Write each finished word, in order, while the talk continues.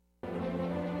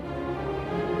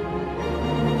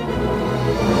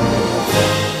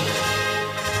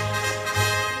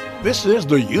This is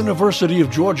the University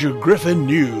of Georgia Griffin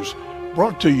News,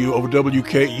 brought to you over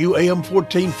WKU AM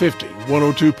 1450,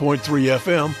 102.3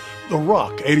 FM, The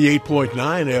Rock 88.9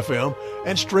 FM,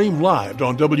 and stream live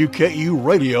on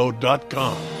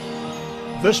WKURadio.com.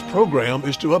 This program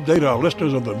is to update our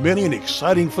listeners on the many and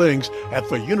exciting things at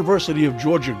the University of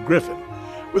Georgia Griffin,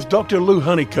 with Dr. Lou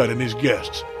Honeycutt and his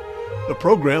guests. The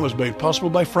program is made possible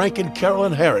by Frank and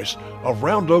Carolyn Harris of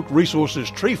Round Oak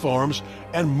Resources Tree Farms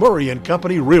and Murray and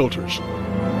Company Realtors.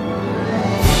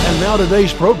 And now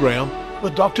today's program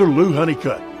with Dr. Lou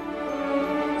Honeycutt.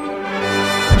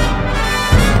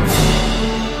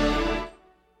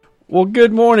 Well,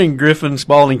 good morning, Griffin,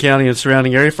 Spalding County, and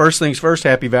surrounding area. First things first,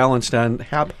 happy Valentine's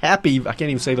I can't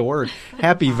even say the word,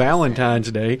 happy Valentine's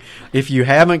Day. If you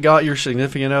haven't got your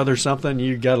significant other something,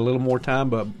 you got a little more time,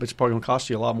 but it's probably going to cost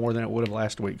you a lot more than it would have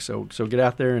last week. So get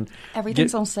out there and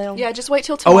everything's on sale. Yeah, just wait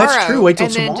till tomorrow. Oh, that's true. Wait till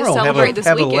and tomorrow. Then just celebrate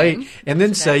have a this late, and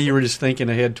then say you were just thinking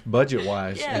ahead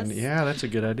budget-wise. Yes. And yeah, that's a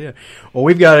good idea. Well,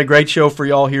 we've got a great show for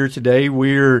y'all here today.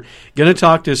 We're going to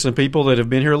talk to some people that have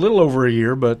been here a little over a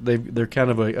year, but they're kind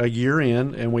of a year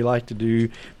in, and we like to do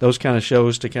those kind of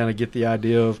shows to kind of get the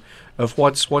idea of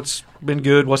what's been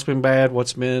good, what's been bad,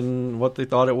 what they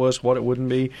thought it was, what it wouldn't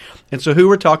be. And so who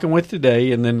we're talking with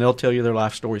today, and then they'll tell you their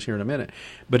life stories here in a minute.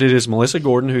 But it is Melissa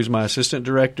Gordon, who's my assistant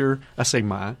director. I say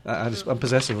I'm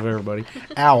possessive of everybody.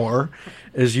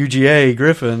 Is UGA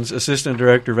Griffin's assistant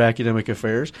director of academic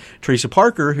affairs. Teresa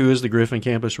Parker, who is the Griffin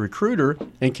campus recruiter,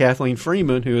 and Kathleen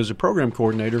Freeman, who is a program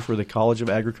coordinator for the College of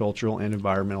Agricultural and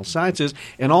Environmental Sciences,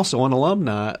 and also an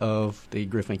alumni of the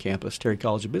Griffin campus Terry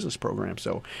College of Business program.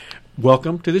 So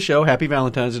welcome to the show. Happy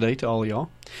Valentine's Day to all of y'all.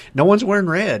 No one's wearing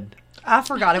red. I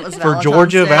forgot it was for Valentine's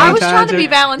Georgia. Day. Valentine's I was trying to be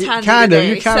Valentine's Day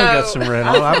today. You kind of got some red.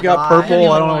 I've got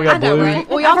purple. I don't know. We got blue. Right?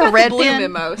 Well, y'all I have a got red the blue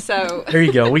pen. memo, so There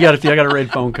you go. I got a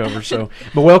red phone cover. So,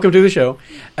 but welcome to the show.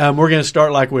 We're going to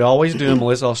start like we always do.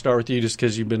 Melissa, I'll start with you just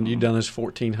because you've done this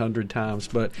 1,400 times.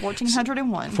 But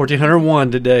 1401.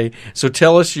 1,401 today. So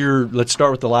tell us let's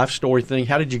start with the life story thing.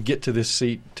 How did you get to this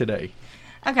seat today?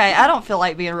 Okay, I don't feel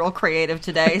like being real creative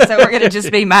today, so we're going to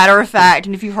just be matter of fact.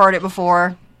 And if you've heard it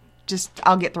before,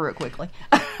 I'll get through it quickly.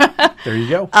 There you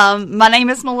go. My name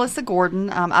is Melissa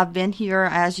Gordon. I've been here,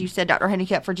 as you said, Dr.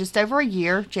 Honeycutt, for just over a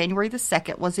year. January the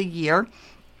 2nd was a year.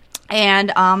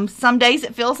 And some days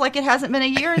it feels like it hasn't been a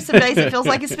year, and some days it feels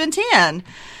like it's been 10.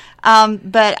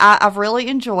 But I've really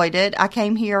enjoyed it. I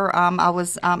came here, I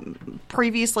was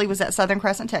previously was at Southern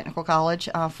Crescent Technical College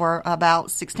for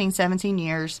about 16, 17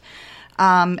 years.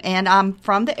 And I'm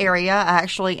from the area. I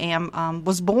actually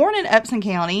was born in Upson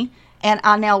County, and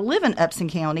I now live in Upson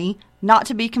County, not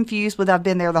to be confused with I've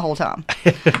been there the whole time.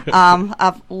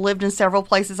 I've lived in several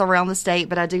places around the state,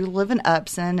 but I do live in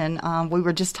Upson, and we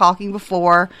were just talking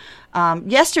before.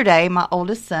 Yesterday, my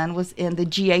oldest son was in the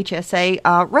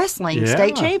GHSA wrestling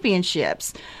state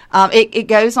championships. It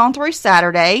goes on through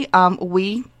Saturday.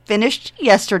 We finished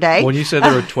yesterday. Well, you said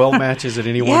there were 12 matches at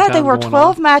any one time. Yeah, there were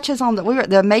 12 matches on we were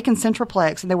at the Macon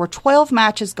Centralplex, and there were 12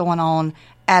 matches going on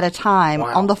at a time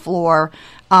on the floor.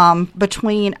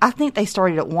 Between, I think they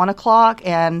started at 1 o'clock,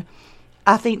 and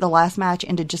I think the last match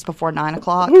ended just before 9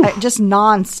 o'clock. Just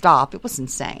nonstop. It was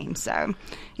insane. So,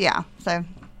 yeah. So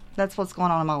that's what's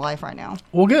going on in my life right now.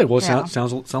 Well, good. Well, sounds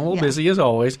a little busy as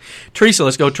always. Teresa,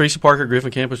 let's go. Teresa Parker,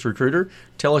 Griffin Campus Recruiter.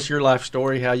 Tell us your life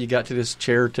story, how you got to this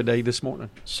chair today, this morning.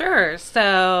 Sure.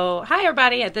 So, hi,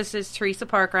 everybody. This is Teresa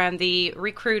Parker. I'm the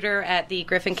recruiter at the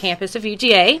Griffin Campus of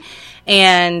UGA.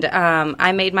 And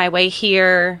I made my way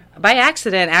here by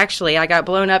accident, actually. I got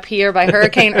blown up here by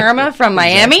Hurricane Irma from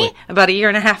Miami about a year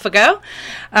and a half ago.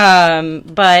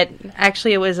 But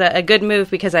actually, it was a good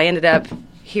move because I ended up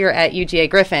here at UGA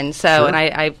Griffin. So, Sure. And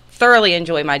I thoroughly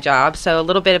enjoy my job. So a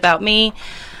little bit about me.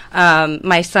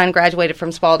 My son graduated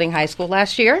from Spalding High School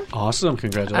last year. Awesome.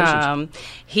 Congratulations.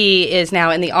 He is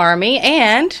now in the Army,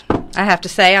 and I have to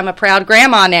say I'm a proud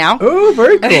grandma now. Oh,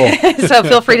 very cool. So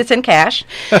feel free to send cash.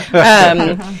 But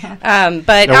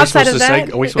outside of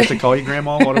that... Are we supposed to call you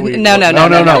grandma? What are we? No, we're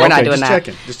not Okay, doing just that.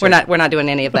 checking. We're not doing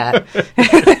any of that.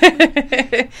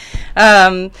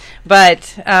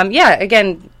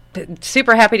 Again,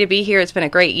 super happy to be here. It's been a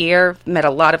great year. Met a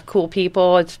lot of cool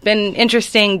people. It's been an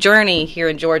interesting journey here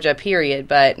in Georgia, period.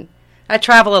 But I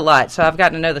travel a lot, so I've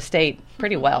gotten to know the state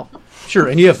pretty well. Sure,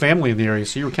 and you have family in the area,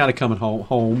 so you were kind of coming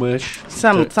home-ish.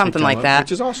 Something like that.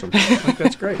 Which is awesome. I think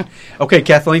that's great. Okay,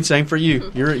 Kathleen, same for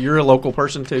you. You're a local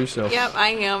person, too. So. Yep, I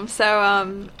am.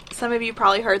 So some of you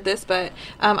probably heard this, but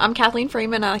I'm Kathleen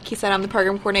Freeman. Like he said, I'm the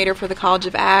program coordinator for the College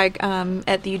of Ag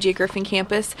at the UGA Griffin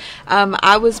campus.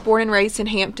 I was born and raised in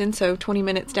Hampton, so 20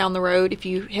 minutes down the road. If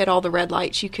you hit all the red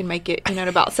lights, you can make it, at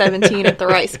about 17 at the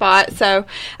right spot. So,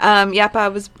 I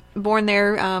was born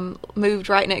there, moved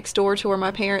right next door to where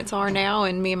my parents are now,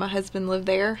 and me and my husband live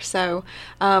there. So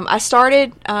I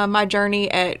started my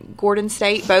journey at Gordon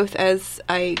State, both as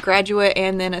a graduate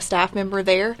and then a staff member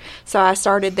there. So I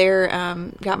started there,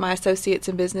 got my associates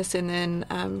in business, and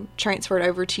then transferred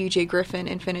over to UGA Griffin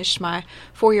and finished my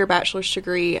 4-year bachelor's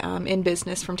degree in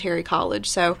business from Terry College.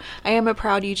 So I am a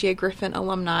proud UGA Griffin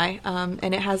alumni,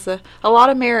 and it has a lot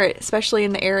of merit, especially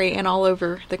in the area and all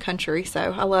over the country.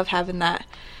 So I love having that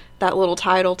little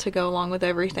title to go along with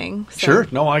everything. So. Sure.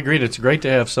 No, I agree. It's great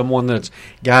to have someone that's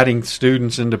guiding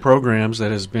students into programs that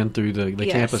has been through the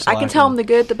campus life. I can tell them the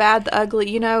good, the bad, the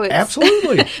ugly.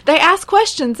 Absolutely. They ask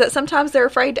questions that sometimes they're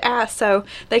afraid to ask, so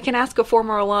they can ask a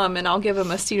former alum, and I'll give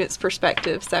them a student's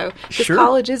perspective. So, because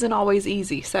college isn't always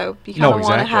easy, so you kind of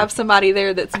want to have somebody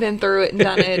there that's been through it and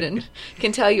done it and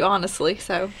can tell you honestly.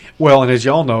 So. Well, and as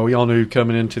y'all knew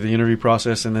coming into the interview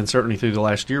process, and then certainly through the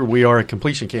last year, we are a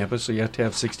completion campus, so you have to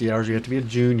have 60 hours. You have to be a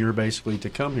junior, basically, to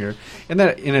come here. And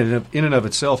that, in and of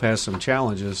itself, has some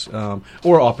challenges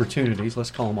or opportunities. Let's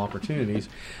call them opportunities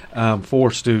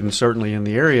for students, certainly in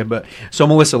the area. But so,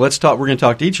 Melissa, let's talk. We're going to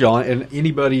talk to each of y'all, and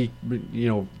anybody,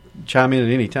 chime in at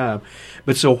any time.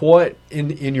 But so what,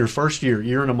 in your first year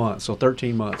and a month, so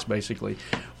 13 months basically,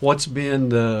 what's been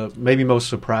the maybe most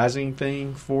surprising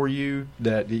thing for you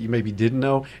that you maybe didn't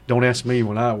know? Don't ask me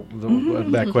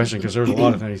that question, because there's a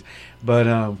lot of things.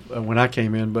 But when I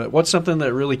came in, but what's something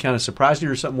that really kind of surprised you,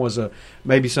 or something was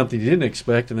maybe something you didn't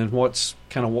expect, and then what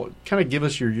give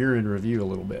us your year in review a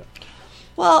little bit.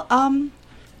 Well,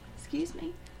 excuse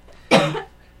me.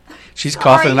 She's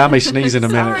coughing, and I may sneeze in a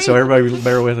minute, so everybody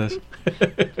bear with us.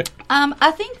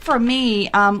 I think for me,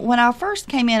 when I first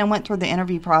came in and went through the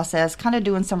interview process, kind of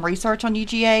doing some research on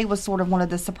UGA was sort of one of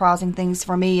the surprising things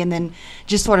for me, and then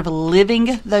just sort of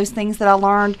living those things that I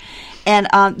learned. And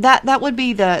that would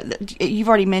be you've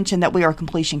already mentioned that we are a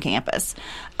completion campus.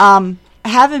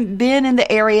 Having been in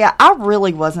the area, I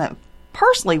really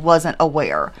personally wasn't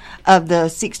aware of the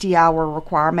 60-hour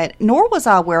requirement, nor was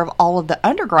I aware of all of the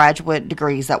undergraduate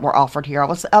degrees that were offered here. I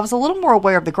was a little more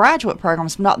aware of the graduate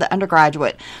programs, but not the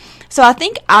undergraduate. So I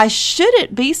think I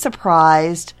shouldn't be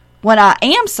surprised when I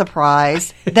am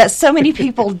surprised that so many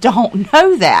people don't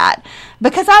know that,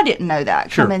 because I didn't know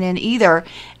that coming in either.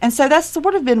 And so that's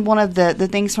sort of been one of the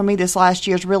things for me this last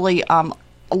year, is really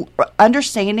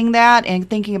understanding that and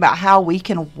thinking about how we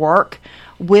can work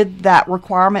with that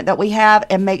requirement that we have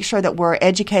and make sure that we're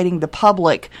educating the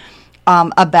public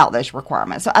about those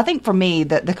requirements. So I think for me,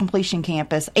 the completion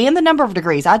campus and the number of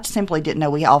degrees, I simply didn't know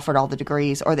we offered all the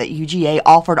degrees, or that UGA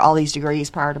offered all these degrees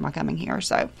prior to my coming here.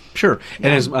 So sure. And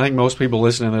as I think most people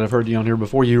listening that have heard you on here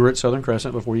before, you were at Southern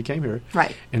Crescent before you came here.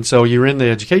 Right. And so you're in the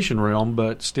education realm,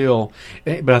 but still,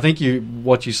 but I think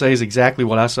what you say is exactly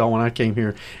what I saw when I came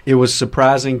here. It was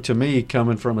surprising to me,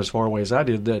 coming from as far away as I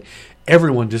did, that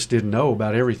everyone just didn't know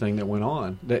about everything that went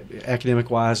on, that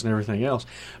academic-wise and everything else.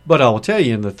 But I will tell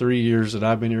you, in the 3 years that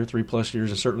I've been here, 3+ years,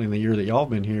 and certainly in the year that y'all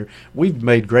have been here, we've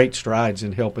made great strides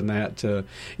in helping that.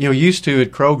 Used to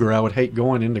at Kroger, I would hate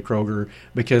going into Kroger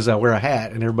because I wear a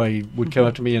hat, and everybody would come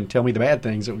up to me and tell me the bad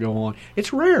things that would go on.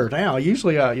 It's rare now.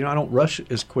 Usually, I don't rush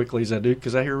as quickly as I do,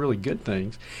 because I hear really good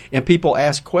things. And people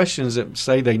ask questions that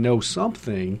say they know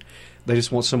something. They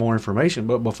just want some more information,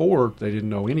 but before they didn't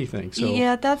know anything. So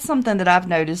yeah, that's something that I've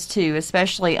noticed too,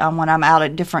 especially when I'm out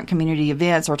at different community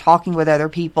events or talking with other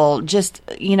people. Just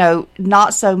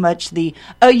not so much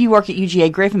you work at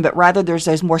UGA Griffin, but rather there's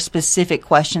those more specific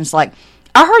questions like,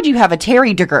 I heard you have a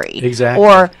Terry degree. Exactly.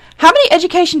 Or how many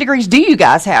education degrees do you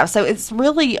guys have? So it's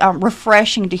really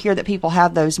refreshing to hear that people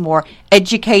have those more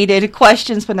educated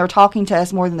questions when they're talking to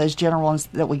us, more than those general ones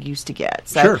that we used to get.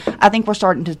 So sure. I think we're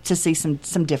starting to see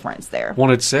some difference there. Well,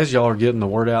 it says y'all are getting the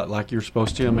word out like you're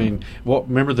supposed to. I mean, what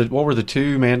were the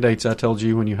 2 mandates I told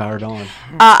you when you hired on?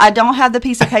 I don't have the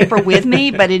piece of paper with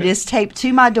me, but it is taped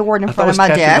to my door and in front of my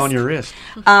desk. On your wrist.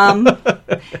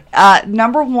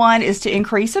 Number 1 is to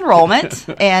increase enrollment,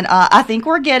 and I think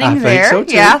we're getting there. So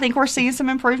too. Yeah, I think think we're seeing some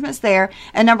improvements there.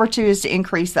 And number two is to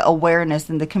increase the awareness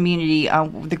in the community,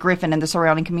 the Griffin and the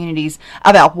surrounding communities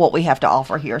about what we have to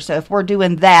offer here. So if we're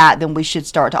doing that, then we should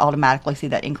start to automatically see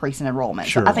that increase in enrollment.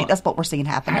 Sure. So I think that's what we're seeing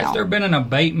happen now. Has there been an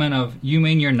abatement of, you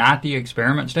mean you're not the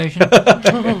experiment station? Yeah,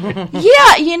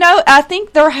 I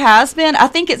think there has been. I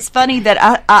think it's funny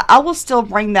that I will still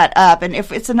bring that up. And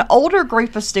if it's an older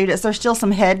group of students, there's still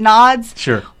some head nods.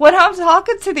 Sure. When I'm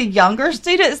talking to the younger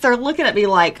students, they're looking at me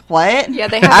like, what? Yeah,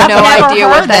 they have I've no never idea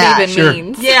heard what that that. even Sure.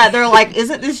 means. Yeah, they're like,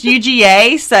 isn't this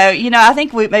UGA? So, I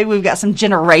think maybe we've got some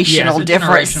generational Yes, a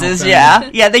differences. generational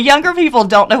thing. Yeah. The younger people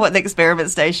don't know what the experiment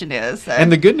station is. So.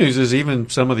 And the good news is even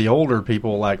some of the older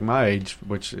people like my age,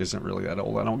 which isn't really that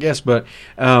old, I don't guess, but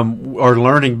are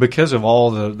learning because of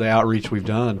all the outreach we've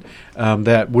done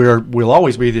that we'll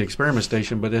always be the experiment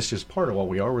station, but that's just part of what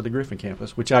we are. We're the Griffin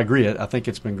campus, which I agree. I think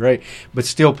it's been great. But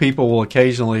still people will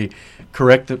occasionally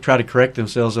try to correct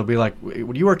themselves. They'll be like,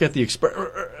 when you work at the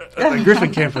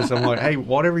Griffin campus, I'm like, hey,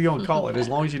 whatever you want to call it, as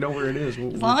long as you know where it is.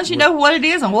 As long as you know what it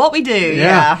is and what we do.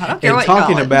 Yeah. I don't care and what you call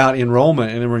talking it. about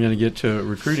enrollment, and then we're going to get to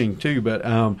recruiting too, but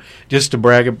just to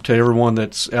brag to everyone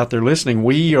that's out there listening,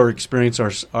 we are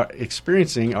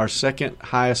experiencing our second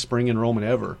highest spring enrollment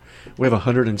ever. We have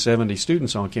 170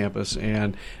 students on campus,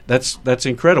 and that's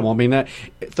incredible. I mean, that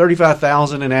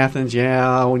 35,000 in Athens,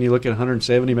 yeah, when you look at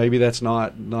 170, maybe that's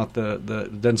not the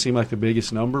doesn't seem like the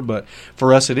biggest number, but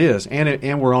for us it is,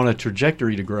 and we're on a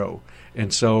trajectory to grow.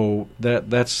 And so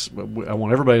that's I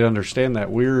want everybody to understand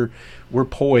that we're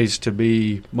poised to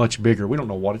be much bigger. We don't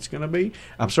know what it's going to be.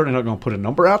 I'm certainly not going to put a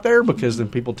number out there because then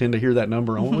people tend to hear that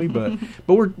number only. But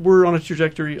we're on a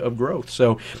trajectory of growth.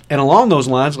 So, and along those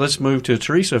lines, let's move to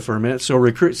Teresa for a minute. So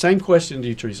same question to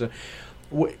you, Teresa.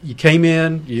 You came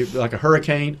in, like a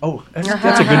hurricane. Oh, that's a good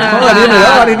pun, isn't it?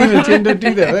 Oh, I didn't even intend to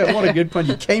do that. What a good pun.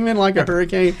 You came in like a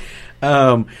hurricane.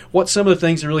 What's some of the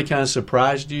things that really kind of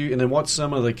surprised you? And then what's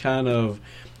some of the kind of,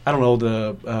 I don't know,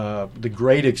 the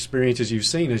great experiences you've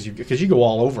seen because you go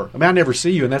all over. I mean, I never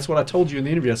see you, and that's what I told you in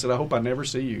the interview. I said, I hope I never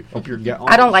see you. Hope you're gone.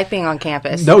 I don't like being on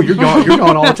campus. No, you're gone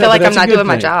all the time. I feel like but I'm that's a not good doing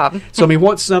my thing. job. So, I mean,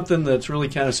 what's something that's really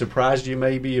kind of surprised you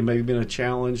maybe, and maybe been a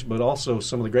challenge, but also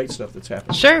some of the great stuff that's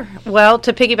happened? Sure. Well,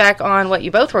 to piggyback on what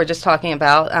you both were just talking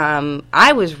about,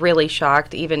 I was really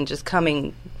shocked, even just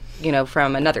coming,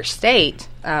 from another state,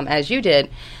 as you did,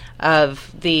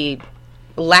 of the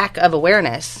lack of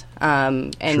awareness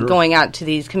and Sure. going out to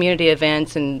these community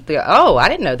events and I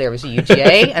didn't know there was a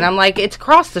UGA. And I'm like, it's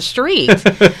across the street.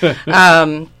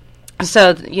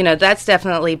 So, that's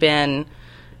definitely been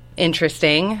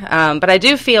interesting. But I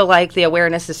do feel like the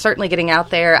awareness is certainly getting out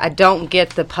there. I don't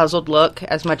get the puzzled look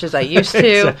as much as I used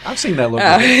to. I've seen that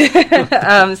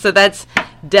look. So that's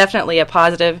definitely a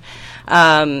positive.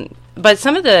 But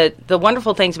some of the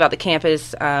wonderful things about the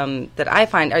campus that I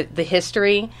find are the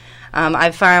history.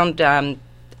 I've found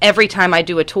every time I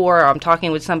do a tour or I'm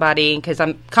talking with somebody, because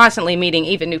I'm constantly meeting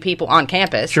even new people on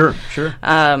campus. Sure.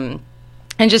 And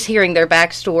just hearing their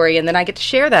backstory. And then I get to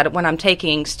share that when I'm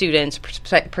taking students,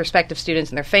 prospective students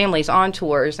and their families on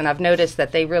tours. And I've noticed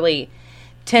that they really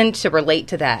tend to relate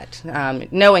to that,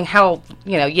 knowing how,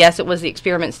 yes, it was the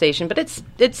experiment station, but it's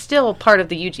still part of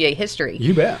the UGA history.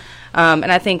 You bet.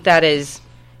 And I think that is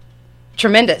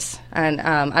tremendous, and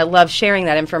I love sharing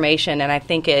that information. And I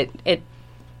think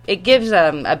it gives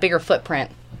a bigger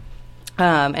footprint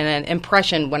and an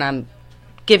impression when I'm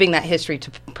giving that history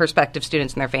to prospective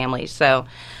students and their families. So,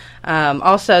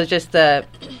 also just the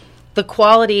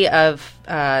quality of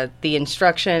the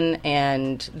instruction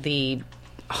and the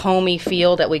homey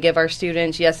feel that we give our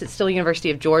students. Yes, it's still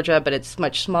University of Georgia, but it's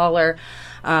much smaller.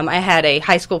 I had a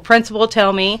high school principal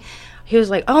tell me. He was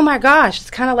like, oh, my gosh, it's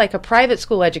kind of like a private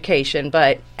school education,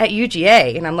 but at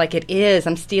UGA. And I'm like, it is.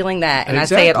 I'm stealing that. And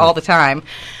Exactly. I say it all the time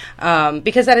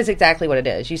because that is exactly what it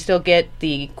is. You still get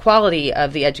the quality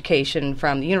of the education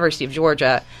from the University of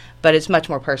Georgia, but it's much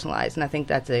more personalized. And I think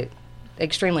that's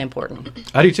extremely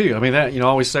important. I do too. I mean, that, I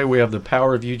always say we have the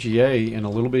power of UGA in a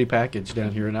little bitty package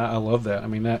down here, and I love that. I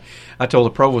mean, that I told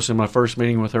the provost in my first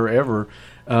meeting with her ever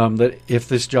that if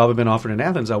this job had been offered in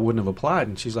Athens, I wouldn't have applied.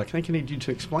 And she's like, I think I need you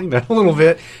to explain that a little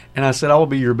bit. And I said, I will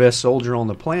be your best soldier on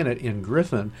the planet in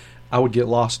Griffin. I would get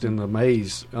lost in the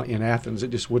maze in Athens. It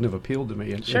just wouldn't have appealed to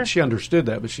me. And, Sure. and she understood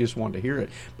that, but she just wanted to hear it.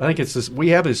 But I think it's this. We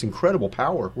have this incredible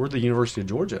power. We're the University of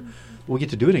Georgia. We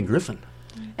get to do it in Griffin.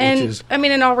 And, I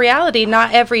mean, in all reality,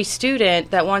 not every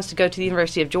student that wants to go to the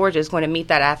University of Georgia is going to meet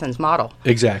that Athens model.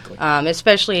 Exactly.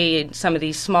 Especially some of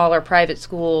these smaller private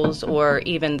schools or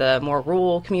even the more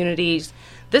rural communities.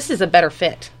 This is a better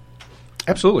fit.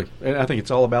 Absolutely, and I think it's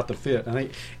all about the fit.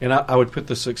 I would put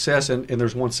the success, and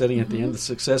there's one setting at the end, the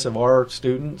success of our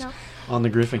students on the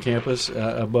Griffin campus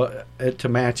to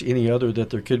match any other that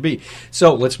there could be.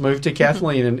 So let's move to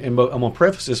Kathleen, and I'm going to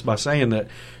preface this by saying that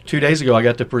 2 days ago I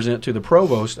got to present to the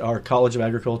provost our College of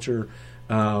Agriculture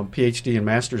PhD and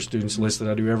master's students list that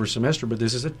I do every semester, but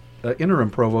this is an interim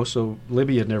provost, so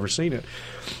Libby had never seen it.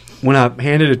 When I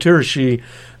handed it to her, she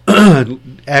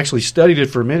actually studied it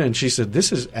for a minute, and she said,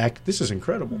 this is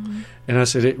incredible. And I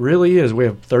said, it really is. We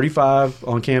have 35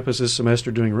 on campus this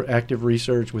semester doing active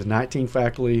research with 19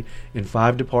 faculty in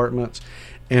 5 departments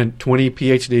and 20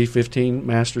 PhD, 15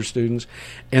 master's students.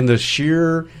 And the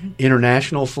sheer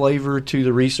international flavor to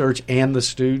the research and the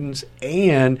students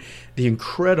and the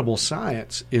incredible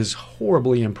science is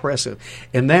horribly impressive.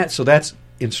 And that's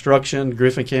instruction,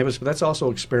 Griffin campus, but that's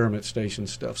also experiment station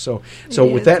stuff. So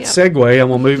with that segue, I'm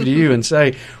going to move to you and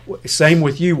say, same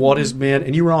with you, what has been,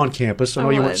 and you were on campus, so I know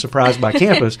you weren't surprised by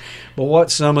campus, but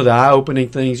what's some of the eye-opening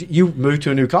things? You moved to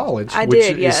a new collage,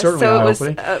 which is certainly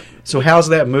eye-opening. So how's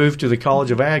that move to the College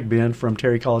of Ag been from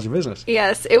Terry College of Business?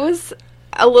 Yes, it was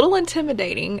a little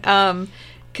intimidating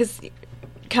because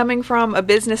coming from a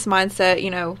business mindset,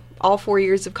 all 4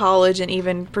 years of college and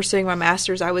even pursuing my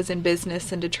master's, I was in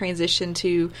business, and to transition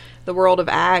to the world of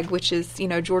ag, which is,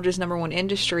 Georgia's #1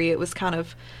 industry, it was kind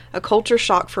of a culture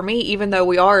shock for me, even though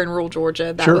we are in rural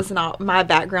Georgia. That was not my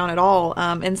background at all.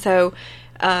 And so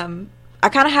I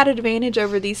kind of had an advantage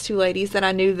over these two ladies that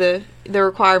I knew the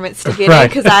requirements to get in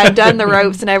because I had done the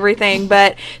ropes and everything.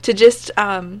 But to just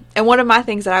and one of my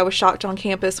things that I was shocked on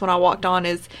campus when I walked on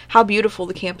is how beautiful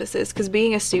the campus is. Because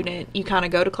being a student, you kind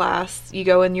of go to class, you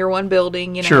go in your one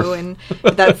building, and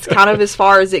that's kind of as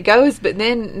far as it goes. But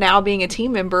then now being a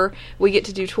team member, we get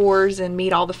to do tours and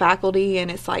meet all the faculty, and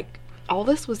it's like, all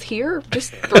this was here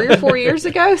just 3 or 4 years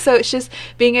ago. So it's just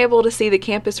being able to see the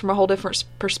campus from a whole different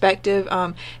perspective,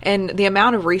 and the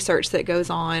amount of research that goes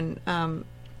on.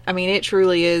 It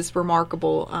truly is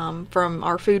remarkable, from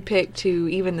our food pick to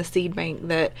even the seed bank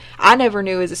that I never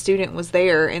knew as a student was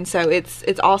there. And so it's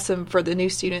awesome for the new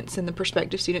students and the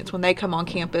prospective students when they come on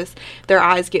campus, their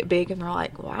eyes get big and they're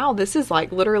like, wow, this is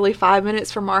like literally 5 minutes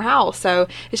from our house. So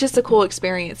it's just a cool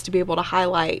experience to be able to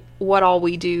highlight what all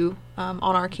we do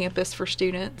on our campus for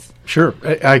students. Sure,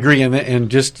 I agree,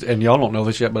 and y'all don't know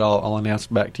this yet, but I'll announce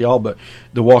back to y'all. But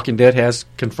The Walking Dead has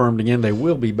confirmed again they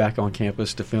will be back on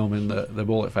campus to film in the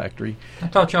Bullet Factory. I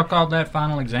thought y'all called that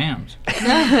final exams. Hey,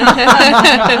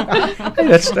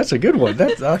 that's a good one.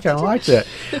 I kind of like that.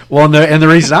 Well, and the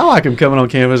reason I like them coming on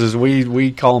campus is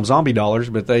we call them zombie dollars,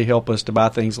 but they help us to buy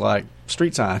things like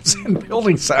street signs and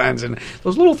building signs and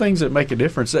those little things that make a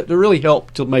difference that really help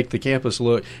to make the campus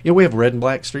look. We have red and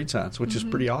black street signs, which is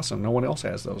pretty awesome. No one else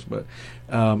has those, but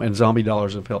and zombie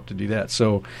dollars have helped to do that.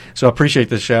 So I appreciate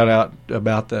the shout out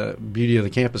about the beauty of the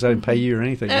campus. I didn't pay you or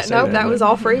anything. No, that was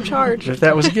all free of charge.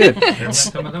 That was good.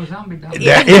 Some of those zombie dollars.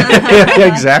 Yeah,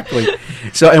 exactly.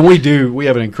 So, and we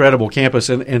have an incredible campus,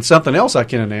 and something else I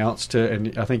can announce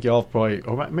and I think y'all probably,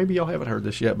 or maybe y'all haven't heard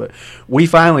this yet, but we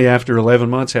finally, after 11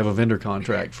 months, have a vendor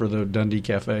contract for the Dundee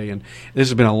Cafe, and this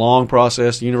has been a long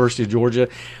process. The University of Georgia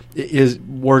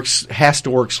has to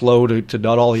work slow to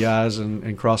dot all the I's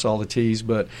and cross all the T's,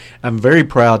 but I'm very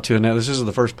proud to announce, this is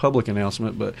the first public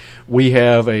announcement, but we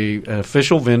have an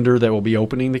official vendor that will be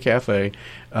opening the cafe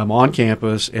on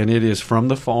campus, and it is From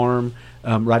the Farm.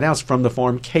 Right now it's From the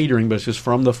Farm Catering, but it's just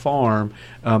From the Farm.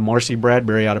 Marcy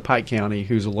Bradbury out of Pike County,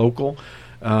 who's a local,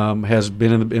 has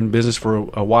been in business for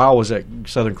a while, was at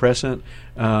Southern Crescent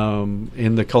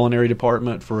in the culinary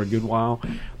department for a good while.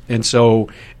 And so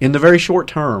in the very short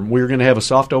term, we're going to have a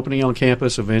soft opening on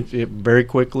campus event very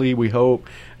quickly, we hope,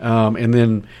 and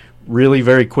then really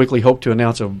very quickly hope to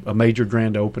announce a major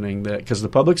grand opening because the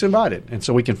public's invited, and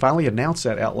so we can finally announce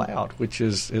that out loud, which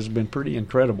has been pretty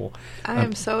incredible. I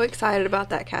am so excited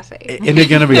about that cafe. Isn't it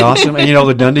going to be awesome? And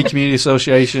the Dundee Community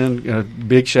Association,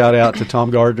 big shout out to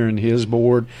Tom Gardner and his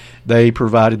board. They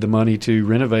provided the money to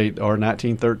renovate our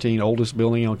 1913 oldest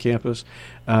building on campus,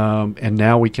 and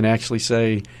now we can actually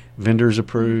say vendors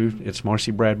approved. It's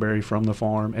Marcy Bradbury From the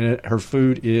Farm, and her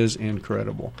food is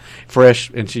incredible,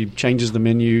 fresh, and she changes the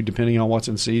menu depending on what's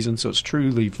in season. So it's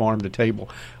truly farm to table.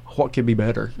 What could be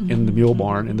better in the Mule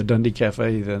Barn in the Dundee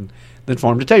Cafe than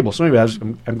farm to table? So anyway,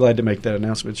 I'm glad to make that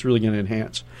announcement. It's really going to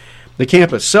enhance the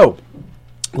campus. So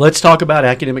Let's talk about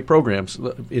academic programs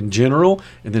in general,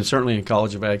 and then certainly in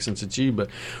College of Ag since it's you. But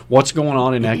what's going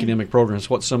on in academic programs?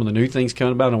 What's some of the new things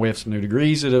coming about? And we have some new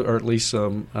degrees, or at least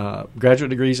some graduate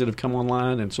degrees that have come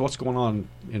online. And so what's going on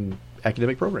in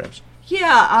academic programs?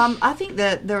 Yeah, I think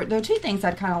that there are two things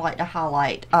I'd kind of like to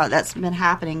highlight that's been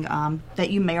happening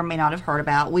that you may or may not have heard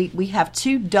about. We have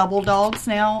 2 double dogs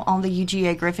now on the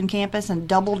UGA Griffin campus, and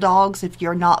double dogs, if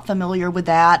you're not familiar with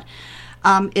that,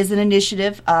 is an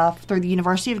initiative through the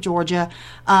University of Georgia.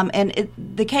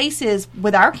 The case is,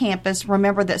 with our campus,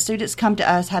 remember that students come to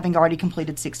us having already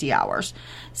completed 60 hours.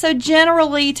 So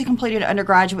generally, to complete an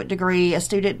undergraduate degree, a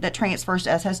student that transfers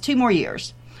to us has 2 more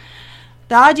years.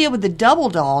 The idea with the double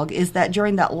dog is that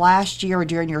during that last year or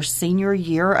during your senior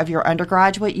year of your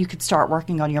undergraduate, you could start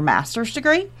working on your master's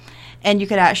degree, and you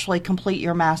could actually complete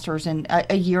your master's in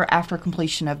a year after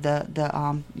completion of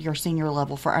your senior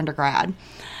level for undergrad.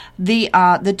 The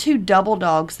 2 double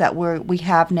dogs that we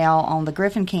have now on the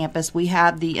Griffin campus, we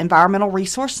have the environmental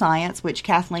resource science, which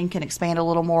Kathleen can expand a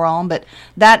little more on, but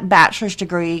that bachelor's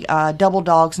degree double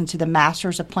dogs into the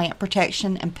Masters of Plant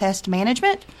Protection and Pest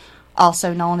Management,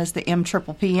 also known as the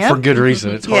MPPM. For good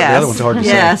reason. It's hard. The other one's hard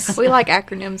to say. We like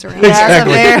acronyms around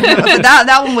Exactly.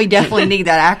 That one we definitely need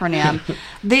that acronym.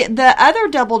 The other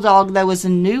double dog, though, is a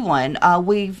new one.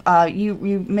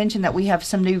 You mentioned that we have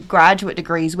some new graduate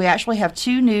degrees. We actually have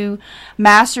 2 new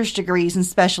master's degrees in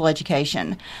special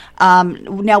education.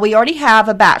 Now, we already have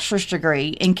a bachelor's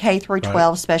degree in K through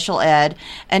 12 special ed,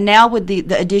 and now with the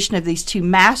addition of these 2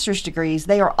 master's degrees,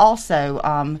 they are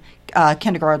also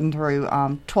kindergarten through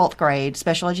 12th grade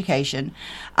special education.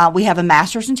 We have a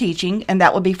master's in teaching, and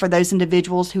that would be for those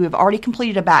individuals who have already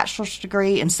completed a bachelor's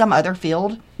degree in some other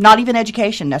field, not even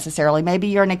education necessarily. Maybe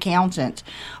you're an accountant,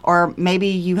 or maybe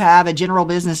you have a general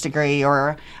business degree,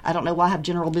 or I don't know why I have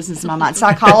general business in my mind.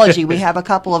 Psychology. We have a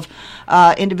couple of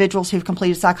individuals who've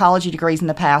completed psychology degrees in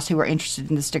the past who are interested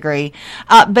in this degree.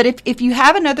 But if you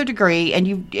have another degree and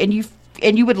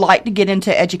you would like to get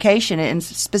into education, and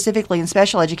specifically in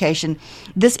special education,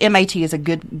 this MAT is a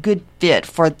good fit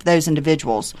for those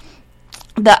individuals.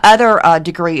 The other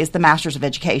degree is the Master's of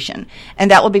Education, and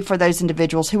that would be for those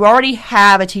individuals who already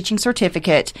have a teaching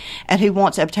certificate and who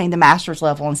want to obtain the master's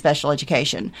level in special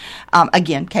education.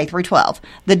 Again, K through 12.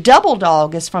 The double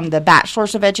dog is from the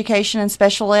Bachelor's of Education and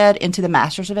Special Ed into the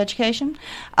Master's of Education.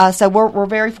 So we're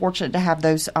very fortunate to have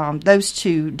those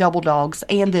 2 double dogs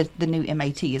and the new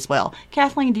MAT as well.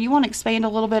 Kathleen, do you want to expand a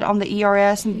little bit on the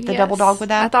ERS and the double dog with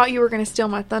that? I thought you were going to steal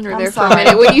my thunder I'm there sorry. for a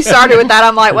minute. When you started with that,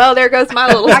 I'm like, well, there goes my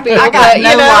little spiel. I got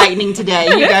but, no lightning today.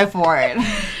 You go for it.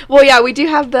 Well, yeah, we do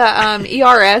have the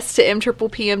ERS to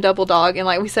MPPM double dog, and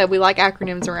like we said, we like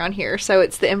acronyms around here. So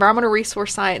it's the Environmental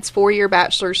Resource Science 4-year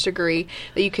bachelor's degree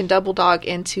that you can double dog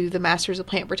into the Masters of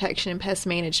Plant Protection and Pest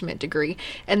Management degree.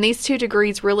 And these 2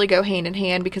 degrees really go hand in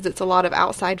hand because it's a lot of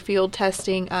outside field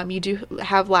testing. You do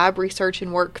have lab research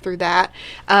and work through that,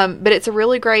 but it's a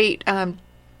really great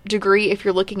degree if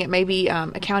you're looking at maybe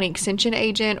a county extension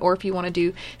agent, or if you want to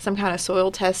do some kind of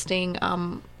soil testing,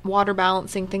 water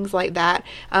balancing, things like that.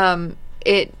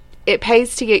 It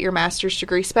pays to get your master's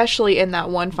degree, especially in that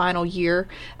one final year.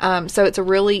 So it's a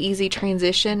really easy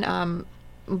transition.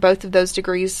 Both of those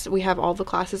degrees, we have all the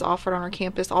classes offered on our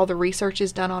campus. All the research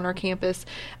is done on our campus.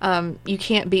 You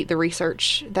can't beat the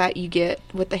research that you get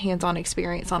with the hands-on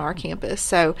experience on our campus.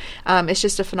 So it's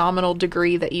just a phenomenal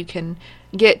degree that you can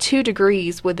get 2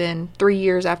 degrees within 3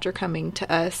 years after coming to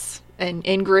us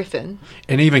in Griffin.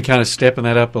 And even kind of stepping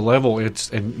that up a level,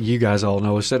 and you guys all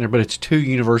know it's sitting there, but it's 2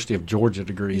 University of Georgia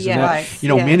degrees. Yes. And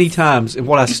that, Yes. many times, and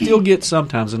what I still get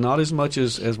sometimes, and not as much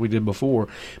as we did before,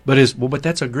 but but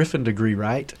that's a Griffin degree,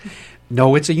 right?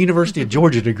 No, it's a University of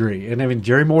Georgia degree. And I mean,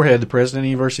 Jerry Moorhead, the president of the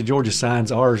University of Georgia, signs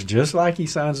ours just like he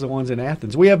signs the ones in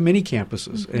Athens. We have many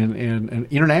campuses and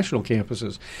international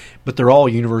campuses, but they're all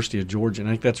University of Georgia. And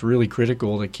I think that's really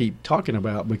critical to keep talking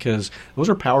about because those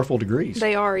are powerful degrees.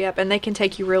 They are, yep, and they can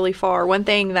take you really far. One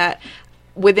thing that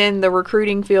within the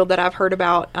recruiting field that I've heard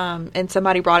about, and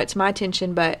somebody brought it to my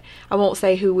attention, but I won't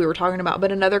say who we were talking about,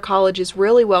 but another college is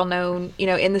really well known,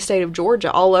 in the state of Georgia,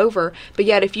 all over, but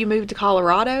yet if you move to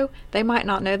Colorado, they might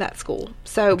not know that school.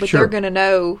 So, but Sure. they're going to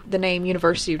know the name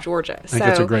University of Georgia. I think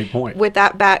that's a great point. With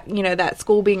that that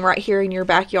school being right here in your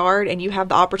backyard, and you have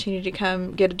the opportunity to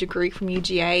come get a degree from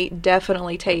UGA,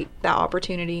 definitely take that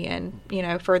opportunity and,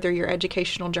 further your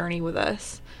educational journey with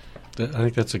us. I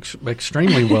think that's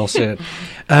extremely well said.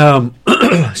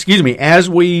 Excuse me. As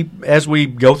we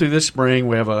go through this spring,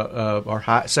 we have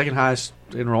our second highest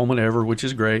enrollment ever, which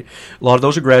is great. A lot of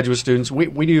those are graduate students.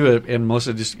 We do, and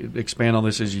Melissa, just expand on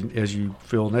this as you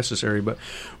feel necessary. But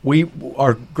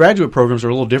our graduate programs are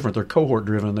a little different. They're cohort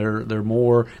driven. They're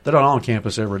not on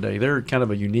campus every day. They're kind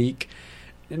of a unique.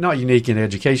 Not unique in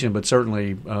education, but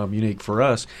certainly unique for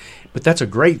us. But that's a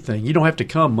great thing. You don't have to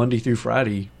come Monday through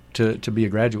Friday to be a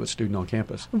graduate student on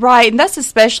campus. Right, and that's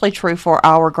especially true for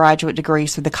our graduate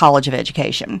degrees through the College of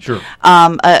Education. Sure.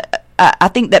 I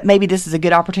think that maybe this is a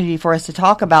good opportunity for us to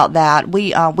talk about that.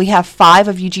 We have 5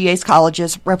 of UGA's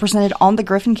colleges represented on the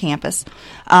Griffin campus.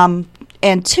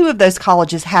 And 2 of those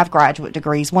colleges have graduate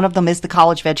degrees. One of them is the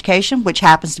College of Education, which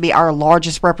happens to be our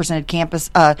largest represented campus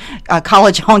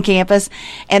college on campus.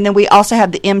 And then we also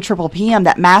have the MPPM,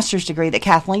 that master's degree that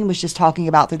Kathleen was just talking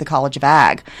about through the College of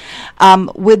Ag.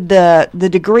 With the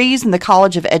degrees in the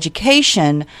College of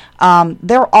Education,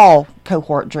 they're all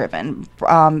cohort driven,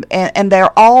 and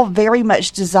they're all very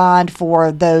much designed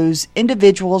for those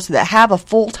individuals that have a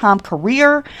full-time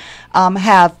career,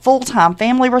 have full-time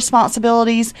family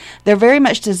responsibilities. They're very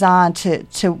much designed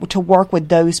to work with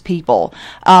those people.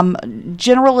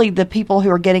 Generally, the people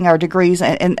who are getting our degrees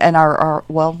and our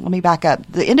well, let me back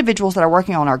up. The individuals that are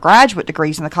working on our graduate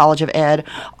degrees in the College of Ed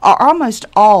are almost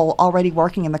all already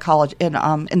working in the college in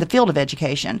the field of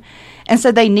education. And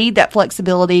so they need that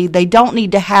flexibility. They don't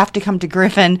need to have to come to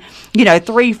Griffin,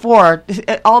 3, 4,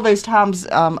 all those times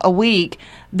a week.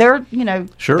 They're,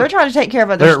 Sure. they're trying to take care of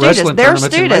other They're at students. wrestling They're tournaments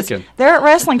in students. Macon. They're at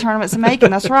wrestling tournaments in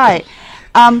Macon. That's right.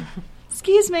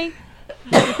 Excuse me.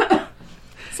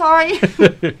 Sorry.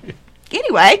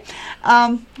 Anyway,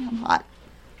 I'm hot.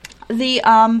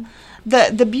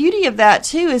 The beauty of that,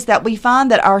 too, is that we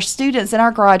find that our students in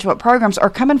our graduate programs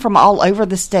are coming from all over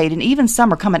the state, and even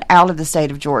some are coming out of the state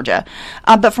of Georgia.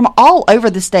 But from all over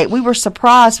the state, we were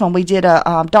surprised when we did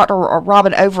Dr.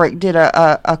 Robin Overick did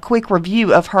a quick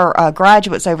review of her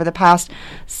graduates over the past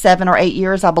 7 or 8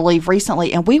 years, I believe,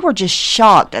 recently, and we were just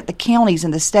shocked at the counties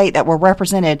in the state that were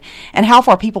represented and how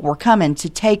far people were coming to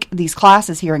take these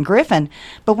classes here in Griffin.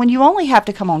 But when you only have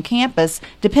to come on campus,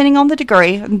 depending on the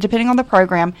degree, depending on the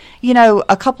program,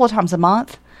 a couple of times a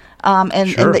month,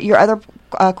 and that your other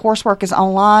coursework is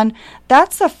online,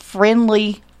 that's a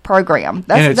friendly program.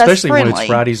 And especially that's when it's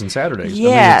Fridays and Saturdays.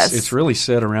 Yes. I mean, it's really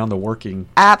set around the working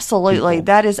Absolutely. people.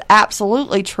 That is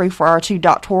absolutely true for our 2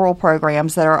 doctoral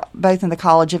programs that are both in the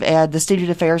College of Ed, the Student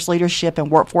Affairs Leadership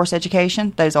and Workforce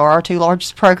Education. Those are our 2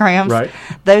 largest programs. Right.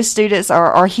 Those students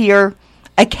are here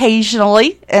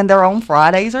occasionally, and they're on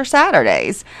Fridays or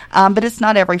Saturdays, but it's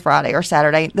not every Friday or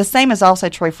Saturday. The same is also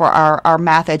true for our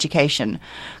math education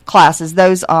classes.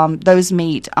 Those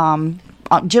meet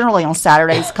generally on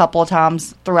Saturdays a couple of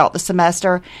times throughout the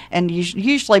semester, and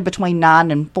usually between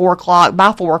 9 and 4 o'clock.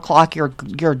 By 4 o'clock,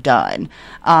 you're done,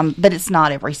 but it's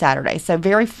not every Saturday. So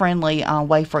very friendly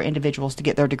way for individuals to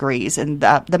get their degrees. And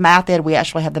the math ed, we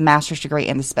actually have the master's degree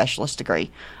and the specialist degree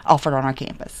offered on our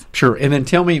campus. Sure. And then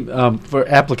tell me, for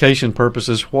application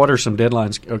purposes, what are some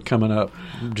deadlines coming up,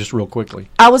 just real quickly?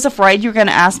 I was afraid you were going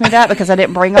to ask me that because I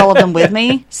didn't bring all of them with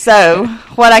me. So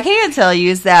what I can tell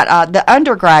you is that the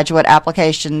undergraduate applications.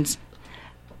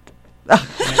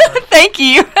 Thank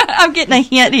you. I'm getting a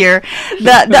hint here.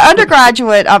 The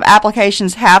undergraduate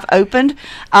applications have opened,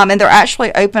 and they're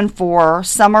actually open for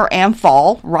summer and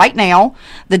fall right now.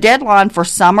 The deadline for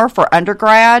summer for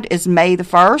undergrad is May the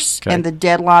 1st, and the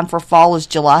deadline for fall is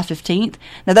July 15th.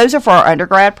 Now, those are for our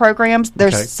undergrad programs.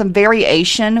 There's some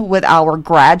variation with our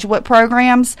graduate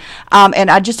programs, and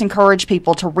I just encourage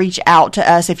people to reach out to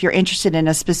us if you're interested in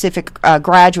a specific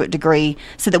graduate degree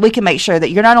so that we can make sure that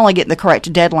you're not only getting the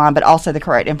correct deadline, but also the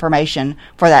correct information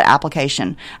for that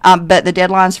application. But the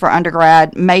deadlines for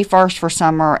undergrad, May 1st for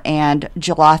summer and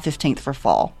July 15th for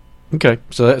fall. Okay.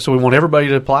 So we want everybody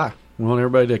to apply. We want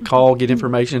everybody to call, get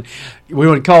information. We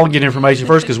want to call and get information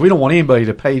first because we don't want anybody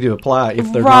to pay to apply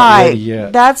if they're not ready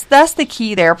yet. That's the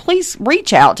key there. Please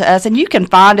reach out to us, and you can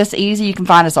find us easy. You can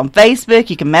find us on Facebook.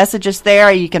 You can message us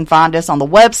there. You can find us on the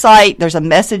website. There's a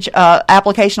message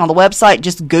application on the website.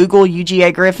 Just Google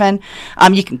UGA Griffin.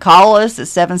 You can call us at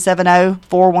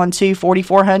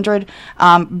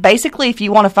 770-412-4400. Basically, if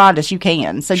you want to find us, you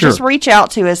can. So just reach out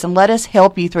to us and let us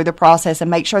help you through the process and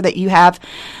make sure that you have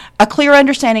a clear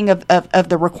understanding of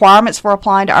the requirements for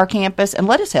applying to our campus, and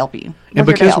let us help you. And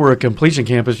because we're a completion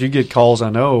campus, you get calls, I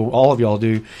know all of y'all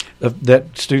do,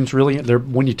 that students really,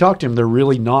 when you talk to them, they're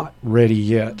really not ready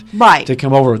yet to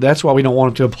come over. That's why we don't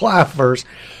want them to apply first.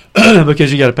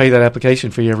 because you got to pay that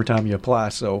application fee every time you apply.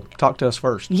 So talk to us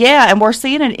first. Yeah, and we're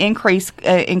seeing an increase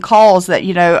in calls that,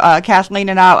 Kathleen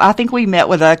and I think we met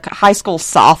with a high school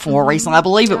sophomore recently. I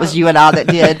believe it was you and I that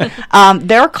did.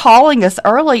 They're calling us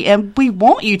early, and we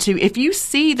want you to, if you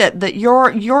see that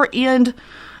your end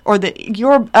or that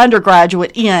your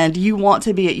undergraduate end, you want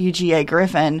to be at UGA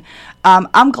Griffin.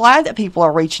 I'm glad that people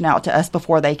are reaching out to us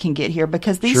before they can get here,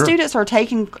 because these students are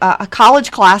taking college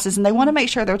classes and they want to make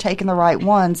sure they're taking the right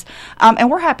ones,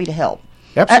 and we're happy to help.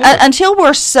 Until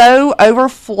we're so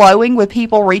overflowing with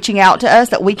people reaching out to us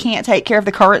that we can't take care of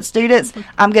the current students,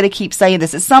 I'm going to keep saying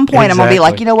this. At some point, I'm going to be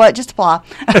like, you know what, just apply.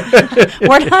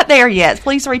 We're not there yet.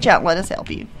 Please reach out and let us help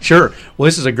you. Sure. Well,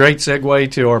 this is a great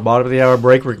segue to our bottom of the hour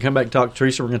break. We're going to come back and talk to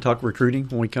Teresa. We're going to talk recruiting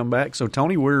when we come back. So,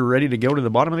 Tony, we're ready to go to the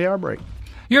bottom of the hour break.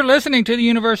 You're listening to the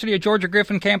University of Georgia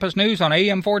Griffin Campus News on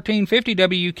AM 1450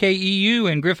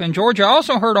 WKEU in Griffin, Georgia.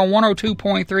 Also heard on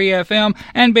 102.3 FM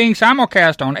and being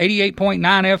simulcast on 88.9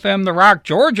 FM, The Rock,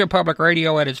 Georgia Public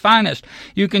Radio at its finest.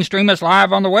 You can stream us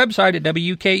live on the website at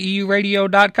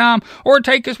WKEUradio.com or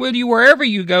take us with you wherever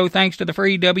you go thanks to the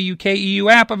free WKEU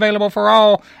app available for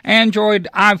all Android,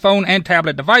 iPhone, and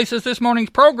tablet devices. This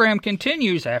morning's program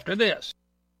continues after this.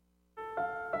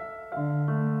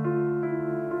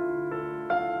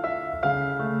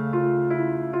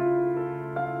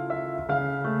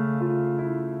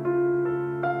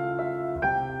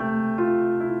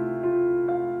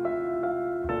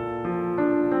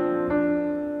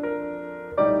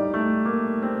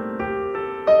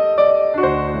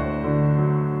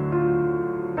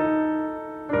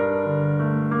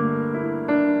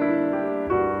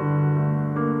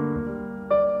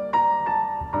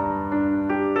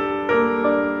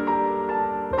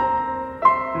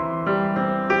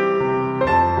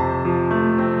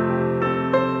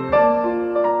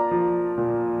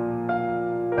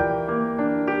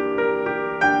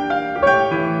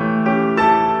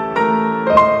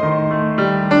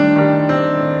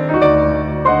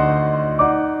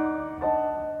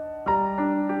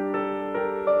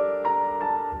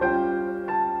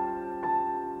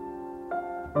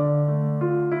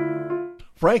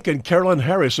 Frank and Carolyn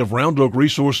Harris of Round Oak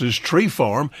Resources Tree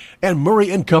Farm and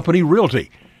Murray & Company Realty.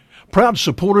 Proud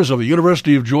supporters of the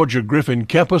University of Georgia Griffin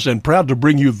Campus and proud to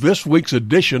bring you this week's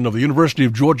edition of the University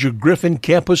of Georgia Griffin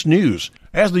Campus News.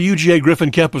 As the UGA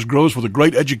Griffin Campus grows with the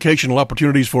great educational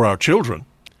opportunities for our children,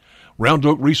 Round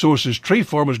Oak Resources Tree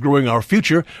Farm is growing our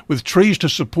future with trees to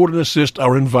support and assist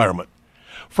our environment.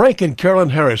 Frank and Carolyn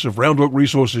Harris of Round Oak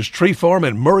Resources Tree Farm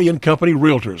and Murray & Company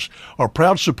Realtors are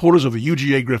proud supporters of the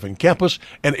UGA Griffin Campus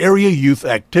and area youth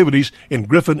activities in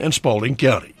Griffin and Spalding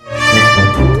County.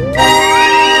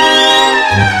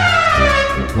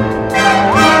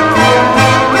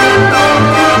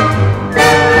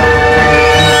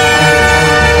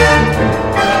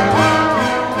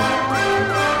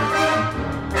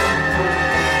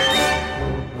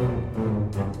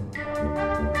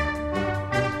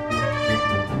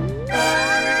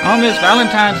 On this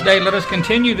Valentine's Day, let us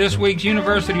continue this week's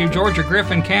University of Georgia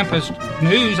Griffin Campus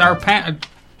News. Our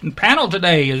panel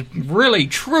today is really,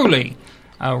 truly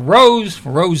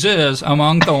roses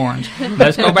among thorns.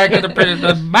 Let's go back to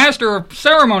the master of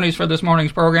ceremonies for this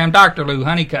morning's program, Dr. Lou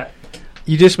Honeycutt.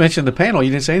 You just mentioned the panel.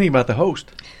 You didn't say anything about the host.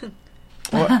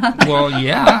 Well,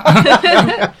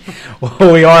 yeah.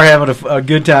 Well, we are having a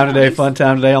good time today, fun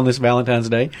time today on this Valentine's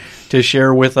Day to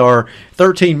share with our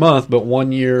 13-month but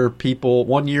 1 year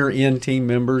in team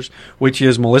members, which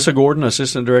is Melissa Gordon,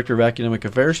 Assistant Director of Academic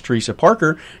Affairs, Teresa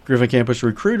Parker, Griffin Campus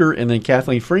Recruiter, and then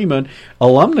Kathleen Freeman,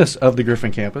 alumnus of the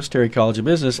Griffin Campus, Terry College of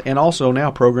Business, and also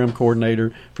now Program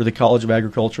Coordinator for the College of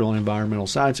Agricultural and Environmental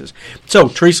Sciences. So,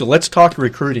 Teresa, let's talk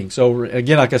recruiting. So,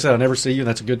 again, like I said, I never see you, and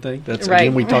that's a good thing. That's right.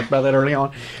 Again, we talked about that early on.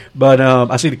 But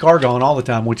I see the car going all the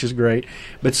time, which is great.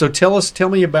 But so tell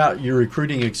me about your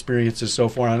recruiting experiences so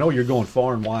far. I know you're going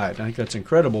far and wide. I think that's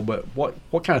incredible. But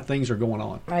what kind of things are going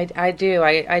on? I do.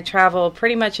 I travel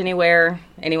pretty much anywhere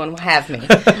anyone will have me.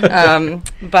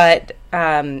 But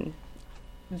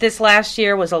this last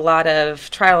year was a lot of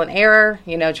trial and error,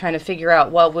 trying to figure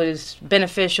out what was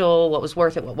beneficial, what was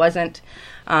worth it, what wasn't.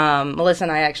 Melissa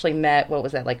and I actually met,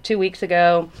 like 2 weeks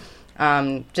ago,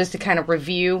 just to kind of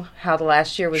review how the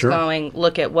last year was going,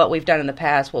 look at what we've done in the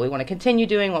past, what we want to continue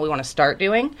doing, what we want to start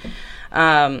doing.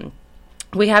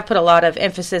 We have put a lot of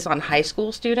emphasis on high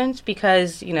school students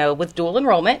because, with dual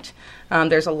enrollment,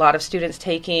 there's a lot of students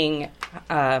taking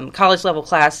college-level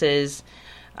classes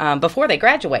before they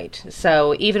graduate.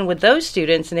 So even with those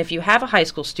students, and if you have a high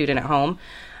school student at home,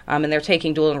 and they're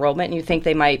taking dual enrollment, and you think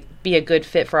they might be a good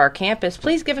fit for our campus,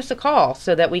 please give us a call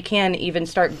so that we can even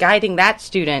start guiding that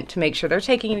student to make sure they're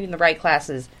taking the right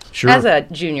classes as a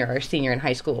junior or senior in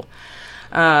high school.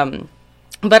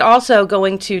 But also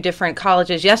going to different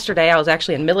colleges. Yesterday, I was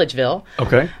actually in Milledgeville.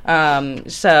 Okay.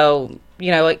 So,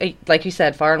 like you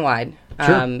said, far and wide.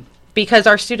 Sure. Because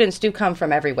our students do come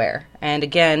from everywhere. And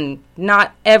again,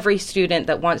 not every student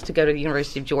that wants to go to the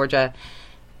University of Georgia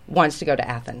wants to go to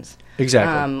Athens.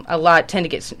 Exactly. A lot tend to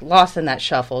get lost in that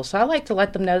shuffle. So I like to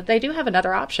let them know that they do have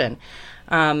another option.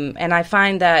 And I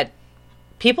find that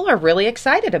people are really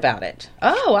excited about it.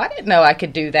 Oh, I didn't know I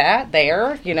could do that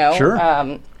there,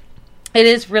 Sure. It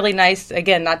is really nice,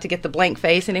 again, not to get the blank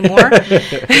face anymore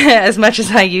as much as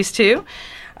I used to.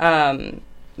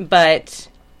 But,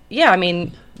 yeah, I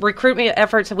mean, recruitment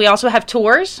efforts. We also have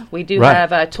tours. We do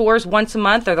have tours once a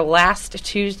month. They're the last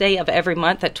Tuesday of every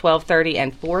month at 12:30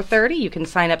 and 4:30. You can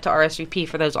sign up to RSVP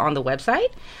for those on the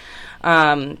website.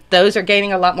 Those are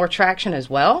gaining a lot more traction as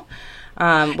well.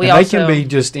 They can be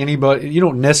just anybody. You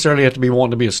don't necessarily have to be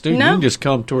wanting to be a student. No. You can just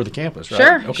come tour the campus,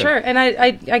 right? Sure. And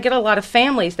I get a lot of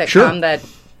families that come that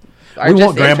are we just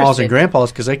want grandmas interested. and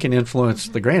grandpas because they can influence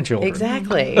the grandchildren.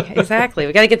 Exactly.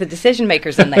 We got to get the decision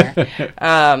makers in there.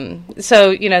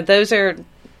 So those are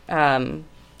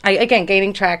again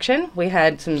gaining traction. We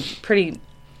had some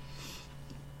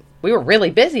we were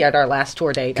really busy at our last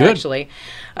tour date. Good. Actually.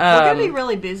 We're going to be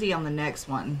really busy on the next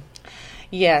one.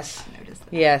 Yes. I noticed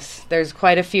that. Yes. There's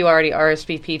quite a few already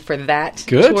RSVP'd for that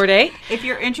Good. tour date. If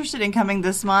you're interested in coming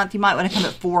this month, you might want to come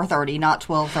at 4:30, not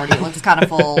 12:30. It looks kind of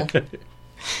full.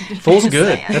 Full's Just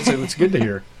good. saying. That's good to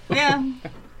hear. Yeah.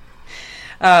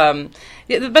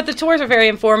 But the tours are very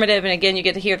informative, and again, you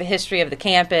get to hear the history of the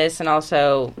campus and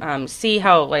also see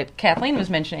how, like Kathleen was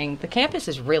mentioning, the campus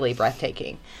is really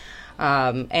breathtaking.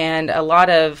 And a lot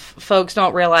of folks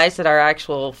don't realize that our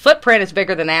actual footprint is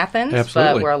bigger than Athens,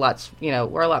 Absolutely. but we're a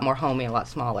lot more homey, a lot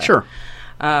smaller. Sure.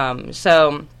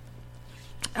 So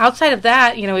outside of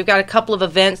that, we've got a couple of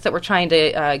events that we're trying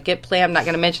to get planned. I'm not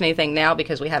going to mention anything now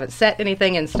because we haven't set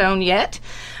anything in stone yet.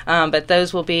 But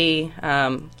those will be,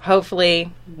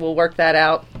 hopefully, we'll work that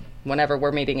out whenever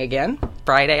we're meeting again.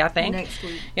 Friday, I think. Next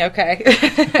week. Okay.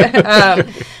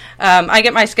 I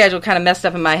get my schedule kind of messed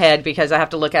up in my head because I have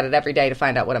to look at it every day to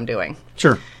find out what I'm doing.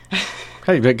 Sure.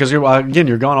 Hey, because you're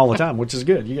gone all the time, which is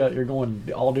good. You're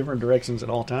going all different directions at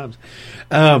all times.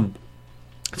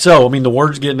 So, I mean, the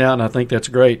word's getting out, and I think that's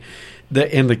great. I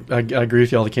agree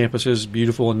with you all. The campus is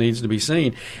beautiful and needs to be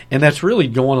seen. And that's really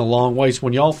going a long ways.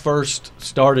 When y'all first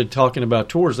started talking about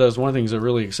tours, that was one of the things that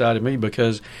really excited me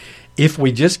because if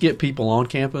we just get people on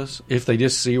campus, if they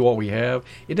just see what we have,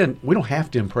 we don't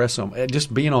have to impress them.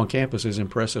 Just being on campus is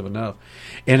impressive enough.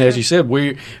 And as you said,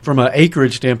 from an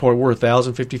acreage standpoint, we're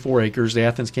 1,054 acres. The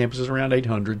Athens campus is around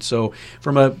 800. So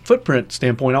from a footprint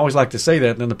standpoint, I always like to say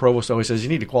that, and then the provost always says you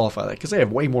need to qualify that because they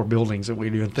have way more buildings than we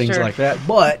do and things like that.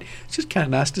 But it's just kind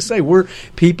of nice to say.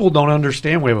 People don't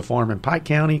understand. We have a farm in Pike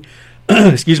County.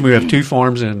 Excuse me, we have 2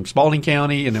 farms in Spalding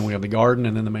County, and then we have the garden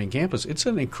and then the main campus. It's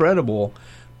an incredible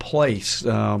place,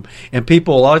 and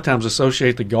people a lot of times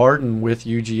associate the garden with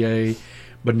UGA,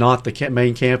 but not the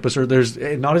main campus. Or there's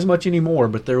not as much anymore,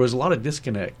 but there was a lot of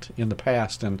disconnect in the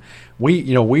past. And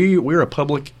we're a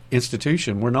public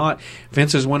institution. We're not.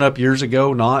 Fences went up years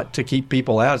ago not to keep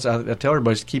people out. I tell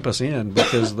everybody to keep us in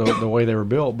because the way they were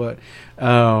built. But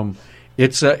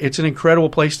it's an incredible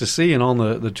place to see. And on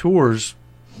the tours,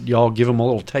 y'all give them a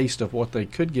little taste of what they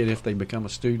could get if they become a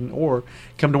student or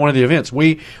come to one of the events.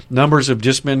 Numbers have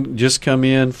just come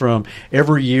in from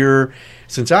every year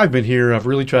since I've been here. I've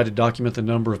really tried to document the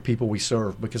number of people we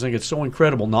serve because I think it's so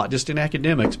incredible, not just in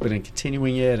academics, but in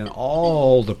continuing ed and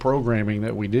all the programming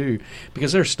that we do,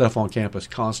 because there's stuff on campus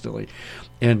constantly.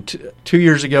 And 2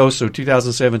 years ago, so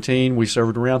 2017, we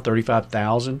served around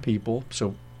 35,000 people.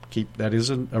 So that is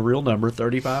a real number,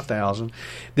 35,000.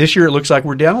 This year it looks like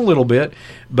we're down a little bit,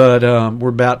 but we're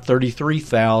about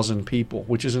 33,000 people,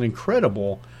 which is an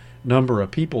incredible number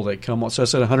of people that come on. So I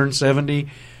said 170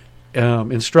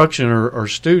 instruction or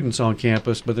students on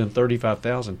campus, but then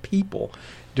 35,000 people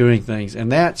doing things.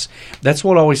 And that's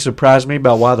what always surprised me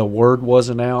about why the word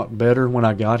wasn't out better when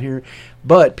I got here.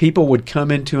 But people would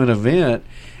come into an event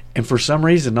and for some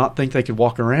reason not think they could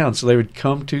walk around. So they would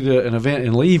come to an event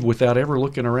and leave without ever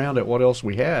looking around at what else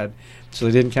we had. So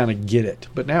they didn't kind of get it.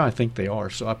 But now I think they are.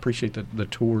 So I appreciate the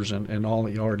tours and all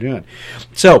that you are doing.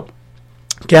 So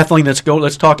Kathleen,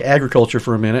 let's talk agriculture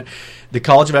for a minute. The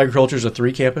College of Agriculture is a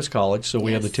 3-campus college, so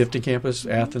we have the Tifton campus,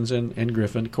 Athens, and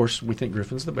Griffin. Of course, we think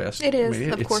Griffin's the best. It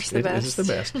is, of course, the best. It's the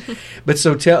best. But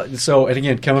and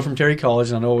again, coming from Terry College,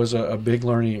 and I know it was a big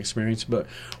learning experience, but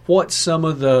what's some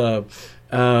of the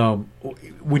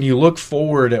when you look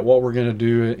forward at what we're going to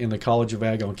do in the College of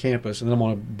Ag on campus, and then I'm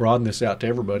going to broaden this out to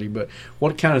everybody, but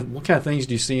what kind of things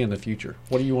do you see in the future?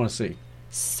 What do you want to see?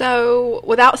 So,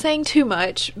 without saying too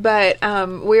much, but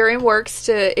we're in works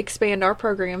to expand our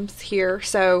programs here.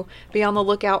 So, be on the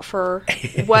lookout for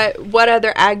what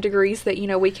other ag degrees that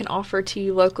we can offer to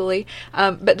you locally.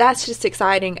 But that's just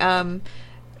exciting.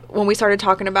 When we started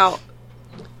talking about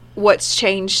what's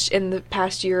changed in the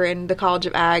past year in the College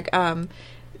of Ag,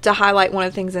 to highlight one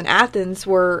of the things in Athens,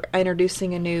 we're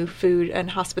introducing a new food and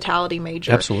hospitality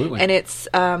major. Absolutely. And it's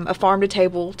a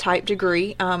farm-to-table type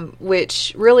degree,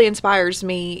 which really inspires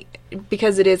me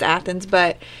because it is Athens,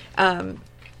 but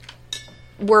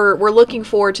we're looking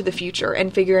forward to the future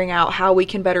and figuring out how we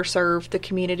can better serve the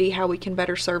community, how we can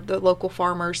better serve the local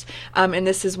farmers. And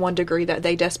this is one degree that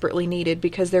they desperately needed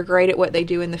because they're great at what they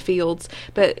do in the fields,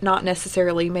 but not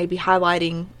necessarily maybe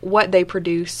highlighting what they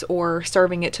produce or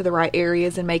serving it to the right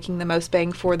areas and making the most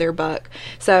bang for their buck.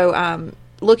 So,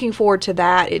 looking forward to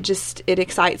that. It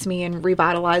excites me in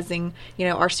revitalizing,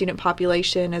 our student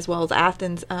population as well as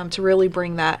Athens, to really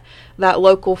bring that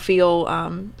local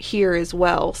feel here as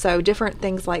well. So different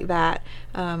things like that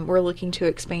we're looking to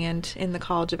expand in the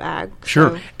College of Ag.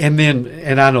 Sure. So, And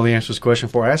I know the answer to this question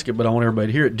before I ask it, but I want everybody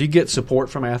to hear it. Do you get support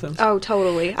from Athens? Oh,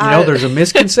 totally. There's a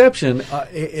misconception,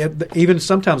 even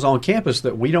sometimes on campus,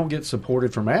 that we don't get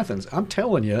supported from Athens. I'm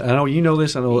telling you, I know you know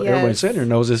this, I know everybody sitting here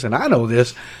knows this, and I know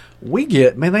this. They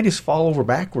just fall over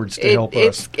backwards to help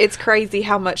us. It's crazy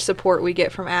how much support we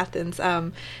get from Athens,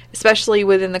 especially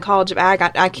within the College of Ag.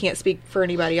 I can't speak for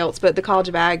anybody else, but the College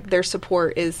of Ag, their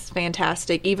support is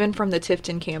fantastic, even from the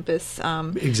Tifton campus.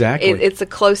 Exactly. It's a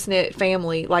close-knit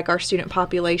family, like our student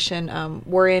population.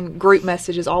 We're in group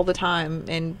messages all the time,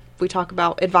 and we talk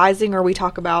about advising or we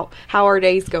talk about how our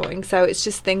day's going. So it's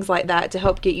just things like that to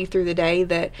help get you through the day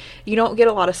that you don't get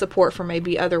a lot of support from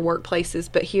maybe other workplaces,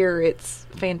 but here it's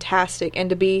fantastic. And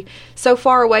to be so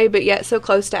far away but yet so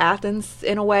close to Athens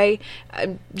in a way,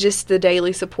 just the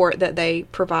daily support that they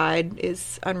provide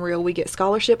is unreal. We get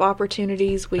scholarship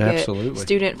opportunities, we Absolutely. get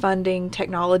student funding,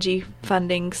 technology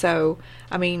funding. So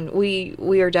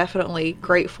we are definitely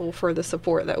grateful for the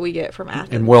support that we get from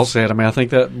Athens. And well said. I think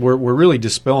that we're really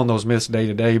dispelling those myths day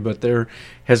to day, but there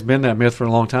has been that myth for a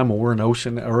long time. Well, we're an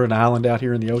ocean or an island out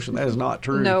here in the ocean. That is not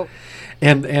true. No.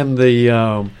 And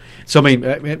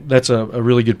that's a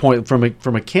really good point from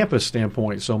a campus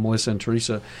standpoint. So Melissa and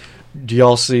Teresa, do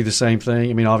y'all see the same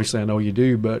thing? Obviously I know you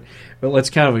do, but let's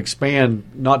kind of expand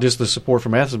not just the support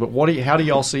from Athens, but how do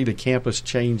y'all see the campus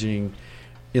changing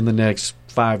in the next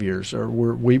 5 years? Or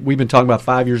we've been talking about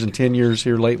 5 years and 10 years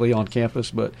here lately on campus,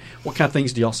 but what kind of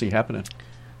things do y'all see happening?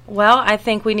 Well, I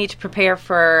think we need to prepare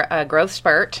for a growth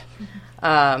spurt.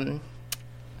 I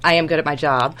am good at my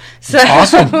job. So,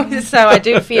 awesome. So I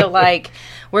do feel like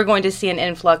we're going to see an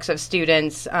influx of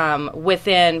students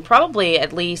within probably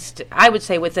at least, I would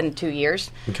say, within 2 years.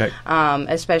 Okay.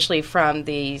 Especially from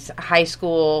these high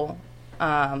school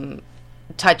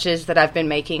touches that I've been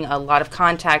making a lot of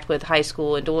contact with high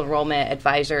school and dual enrollment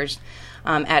advisors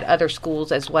at other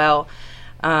schools as well.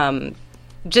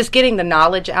 Just getting the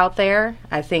knowledge out there,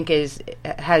 I think,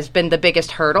 has been the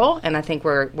biggest hurdle, and I think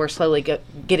we're slowly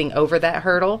getting over that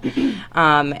hurdle.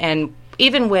 And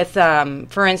even with,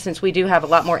 for instance, we do have a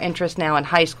lot more interest now in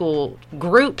high school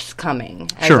groups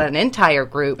coming as an entire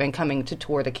group and coming to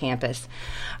tour the campus.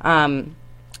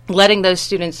 Letting those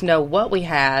students know what we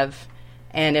have,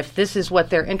 and if this is what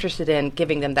they're interested in,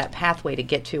 giving them that pathway to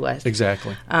get to us.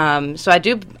 Exactly. So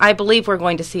I believe we're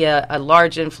going to see a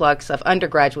large influx of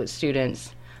undergraduate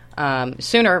students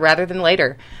sooner rather than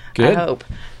later. Good. I hope.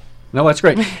 No, that's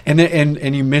great.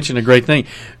 And you mentioned a great thing.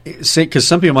 See, because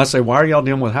some people might say, why are y'all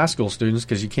dealing with high school students?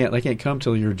 Because they can't come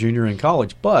till you're a junior in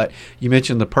college. But you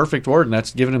mentioned the perfect word, and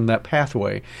that's giving them that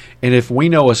pathway. And if we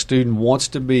know a student wants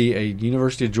to be a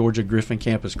University of Georgia Griffin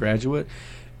campus graduate,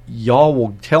 y'all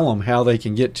will tell them how they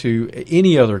can get to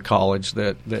any other college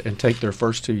that and take their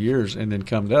first 2 years and then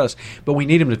come to us. But we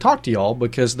need them to talk to y'all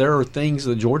because there are things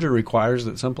that Georgia requires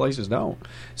that some places don't.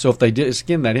 So if they just,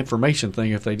 again, that information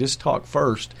thing, if they just talk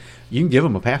first, you can give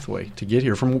them a pathway to get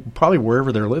here from probably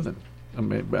wherever they're living.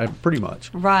 Pretty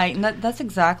much. Right, and that's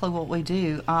exactly what we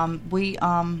do.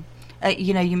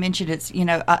 You mentioned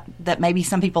that maybe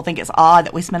some people think it's odd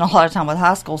that we spend a lot of time with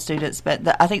high school students, but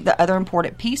I think the other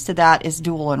important piece to that is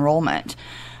dual enrollment.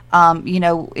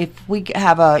 If we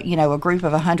have a group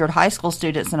of 100 high school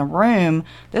students in a room,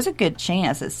 there's a good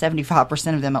chance that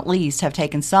 75% of them at least have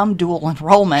taken some dual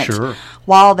enrollment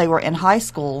while they were in high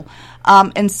school.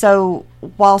 And so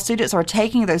while students are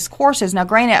taking those courses, now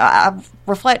granted, I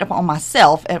reflect upon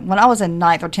myself. When I was in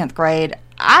 9th or 10th grade,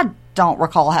 I don't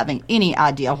recall having any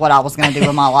idea what I was going to do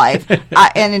in my life.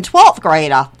 And in 12th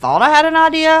grade, I thought I had an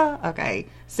idea. Okay.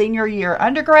 Senior year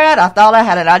undergrad, I thought I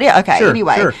had an idea. Okay,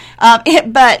 anyway.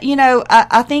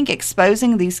 I think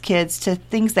exposing these kids to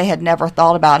things they had never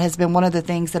thought about has been one of the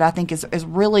things that I think is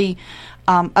really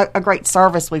a great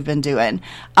service we've been doing.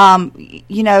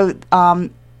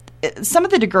 Some of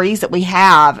the degrees that we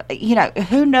have,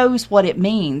 who knows what it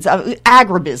means?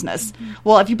 Agribusiness.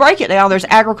 Well, if you break it down, there's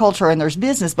agriculture and there's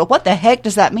business, but what the heck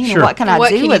does that mean and what can I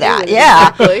do with that?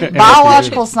 Yeah.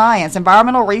 Biological science,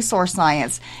 environmental resource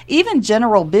science, even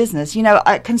general business,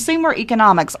 consumer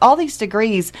economics, all these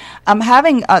degrees,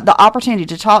 having the opportunity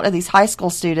to talk to these high school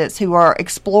students who are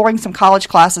exploring some college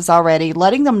classes already,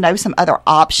 letting them know some other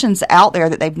options out there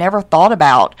that they've never thought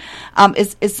about,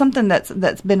 is something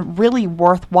that's been really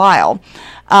worthwhile.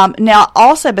 Now,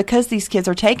 also because these kids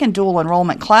are taking dual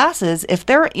enrollment classes, if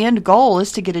their end goal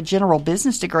is to get a general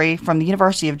business degree from the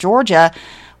University of Georgia,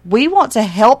 we want to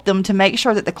help them to make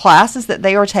sure that the classes that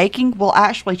they are taking will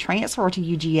actually transfer to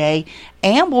UGA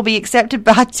and will be accepted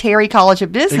by Terry College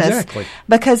of Business. Exactly.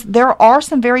 Because there are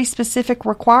some very specific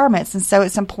requirements, and so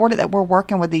it's important that we're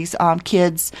working with these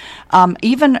kids,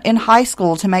 even in high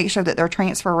school, to make sure that they're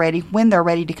transfer ready when they're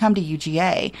ready to come to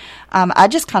UGA. I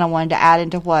just kind of wanted to add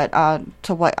into what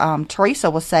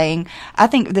Teresa was saying. I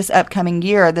think this upcoming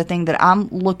year, the thing that I'm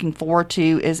looking forward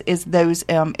to is those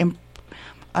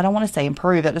I don't want to say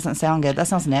improve. That doesn't sound good. That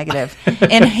sounds negative.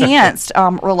 Enhanced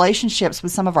relationships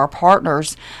with some of our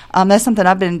partners. That's something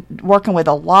I've been working with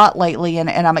a lot lately, and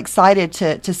I'm excited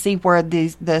to see where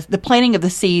the planting of the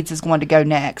seeds is going to go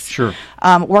next. Sure.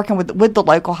 Working with the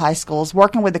local high schools,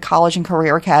 working with the college and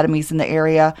career academies in the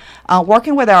area,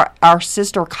 working with our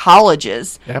sister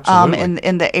colleges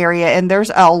in the area, and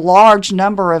there's a large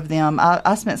number of them.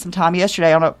 I spent some time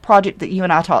yesterday on a project that you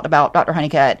and I talked about, Dr.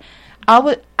 Honeycutt.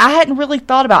 I hadn't really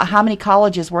thought about how many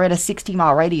colleges were in a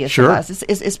 60-mile radius of us.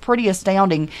 It's pretty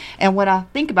astounding. And when I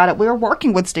think about it, we're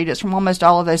working with students from almost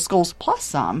all of those schools, plus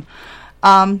some.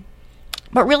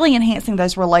 But really enhancing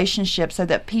those relationships so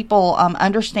that people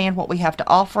understand what we have to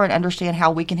offer and understand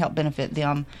how we can help benefit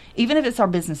them. Even if it's our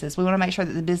businesses, we want to make sure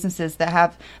that the businesses that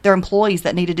have their employees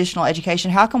that need additional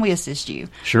education, how can we assist you?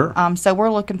 Sure. So we're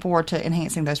looking forward to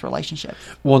enhancing those relationships.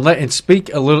 Well, and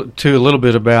speak a little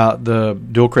bit about the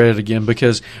dual credit again,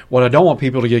 because what I don't want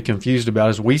people to get confused about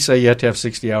is we say you have to have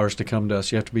 60 hours to come to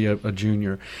us. You have to be a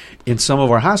junior. In some of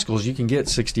our high schools, you can get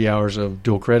 60 hours of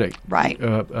dual credit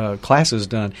classes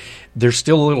done. There's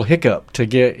still a little hiccup to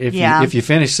get if you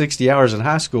finish 60 hours in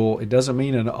high school, it doesn't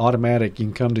mean an automatic you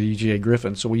can come to UGA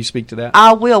Griffin. So will you speak to that?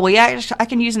 I will. I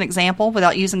can use an example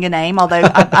without using a name, although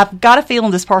I've got a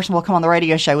feeling this person will come on the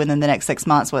radio show within the next 6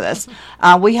 months with us.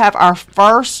 We have our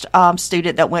first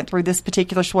student that went through this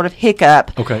particular sort of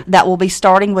hiccup that will be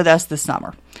starting with us this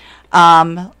summer.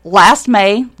 Last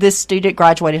May, this student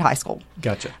graduated high school.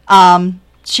 Gotcha.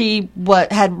 She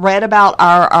had read about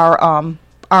our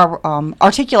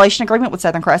articulation agreement with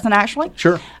Southern Crescent, actually.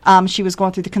 Sure. She was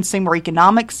going through the consumer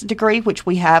economics degree, which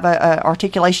we have a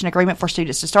articulation agreement for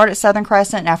students to start at Southern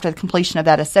Crescent. And after the completion of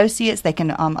that associates, they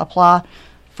can apply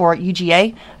for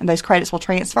UGA, and those credits will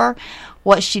transfer.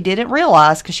 What she didn't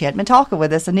realize, because she hadn't been talking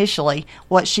with us initially,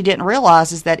 what she didn't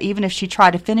realize is that even if she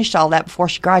tried to finish all that before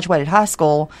she graduated high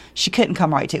school, she couldn't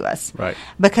come right to us. Right.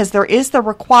 Because there is the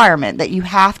requirement that you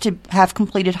have to have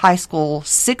completed high school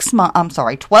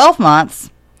 12 months.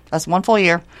 That's 1 full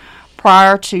year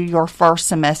prior to your first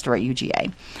semester at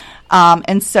UGA.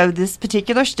 And so this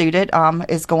particular student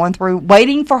is going through,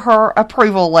 waiting for her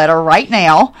approval letter right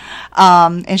now,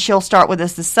 and she'll start with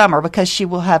us this summer because she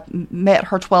will have met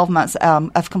her 12 months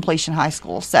of completion high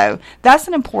school. So that's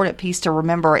an important piece to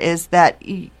remember, is that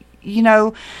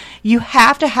you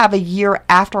have to have a year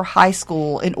after high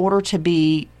school in order to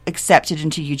be accepted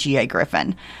into UGA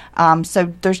Griffin.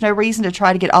 So there's no reason to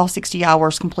try to get all 60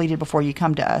 hours completed before you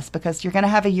come to us, because you're going to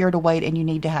have a year to wait, and you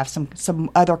need to have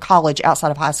some other college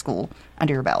outside of high school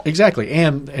under your belt. Exactly.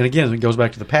 And again, it goes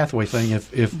back to the pathway thing.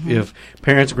 If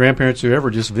parents, grandparents, whoever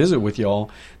just visit with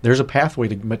y'all, there's a pathway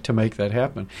to make that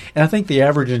happen. And I think the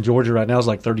average in Georgia right now is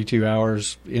like 32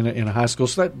 hours in a high school.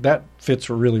 So that fits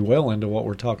really well into what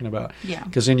we're talking about. Yeah.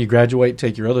 Because then you graduate,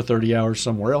 take your other 30 hours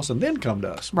somewhere else, and then come to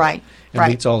us. Right. And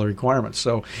right. meets all the requirements.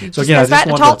 So Just again, I goes just back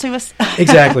to wanted talk to us.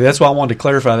 Exactly. That's why I wanted to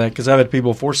clarify that, because I've had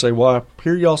people before say, well, I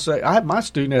hear y'all say, my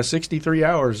student has 63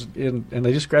 hours and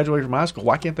they just graduated from high school.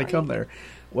 Why can't they come there?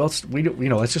 Well,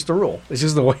 it's just the rule. It's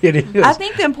just the way it is. I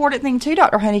think the important thing, too,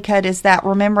 Dr. Honeycutt, is that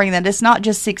remembering that it's not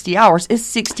just 60 hours. It's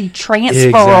 60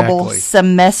 transferable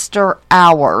semester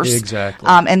hours. Exactly.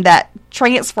 And that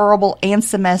transferable and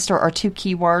semester are two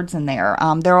key words in there.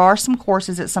 There are some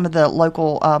courses at some of the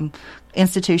local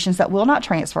institutions that will not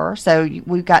transfer, so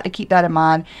we've got to keep that in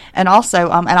mind. And also,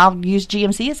 and I'll use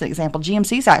GMC as an example.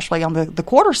 GMC is actually on the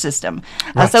quarter system,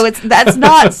 so that's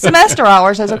not semester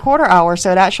hours; those are quarter hours.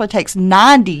 So it actually takes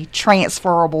 90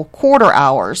 transferable quarter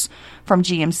hours from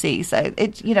GMC. So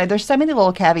there's so many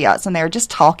little caveats in there. Just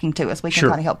talking to us, we can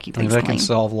kind of help keep things that clean. can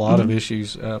solve a lot of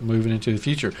issues moving into the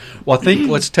future. Well, I think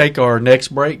let's take our next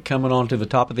break coming on to the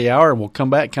top of the hour, and we'll come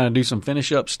back, kind of do some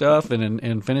finish up stuff,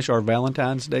 and finish our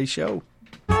Valentine's Day show.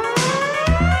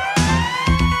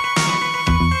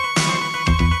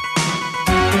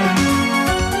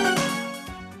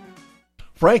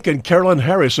 Frank and Carolyn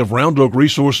Harris of Round Oak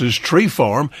Resources Tree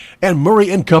Farm and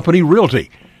Murray & Company Realty.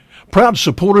 Proud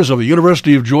supporters of the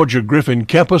University of Georgia Griffin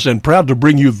Campus, and proud to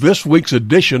bring you this week's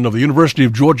edition of the University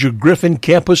of Georgia Griffin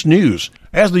Campus News.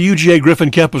 As the UGA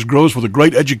Griffin Campus grows with the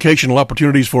great educational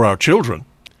opportunities for our children,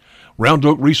 Round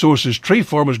Oak Resources Tree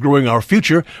Farm is growing our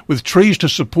future with trees to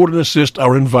support and assist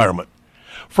our environment.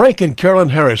 Frank and Carolyn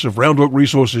Harris of Round Oak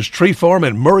Resources Tree Farm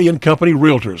and Murray & Company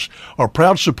Realtors are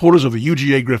proud supporters of the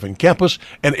UGA Griffin Campus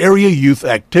and area youth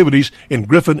activities in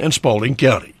Griffin and Spalding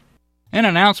County. In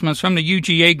announcements from the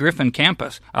UGA Griffin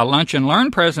campus, a Lunch and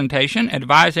Learn presentation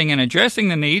advising and addressing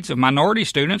the needs of minority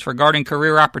students regarding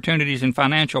career opportunities in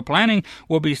financial planning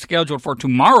will be scheduled for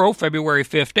tomorrow, February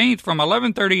 15th from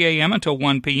 11:30 a.m. until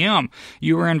 1 p.m.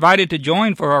 You are invited to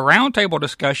join for a roundtable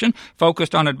discussion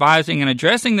focused on advising and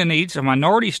addressing the needs of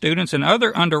minority students and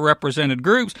other underrepresented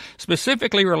groups,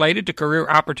 specifically related to career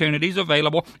opportunities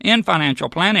available in financial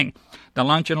planning. The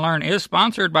Lunch and Learn is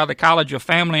sponsored by the College of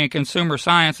Family and Consumer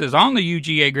Sciences on the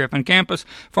UGA Griffin campus.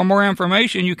 For more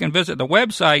information, you can visit the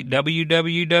website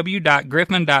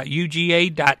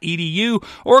www.griffin.uga.edu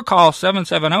or call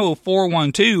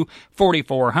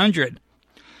 770-412-4400.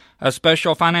 A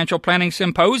special financial planning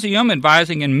symposium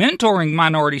advising and mentoring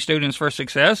minority students for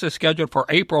success is scheduled for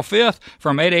April 5th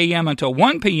from 8 a.m. until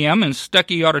 1 p.m. in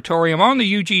Stuckey Auditorium on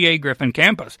the UGA Griffin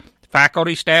campus.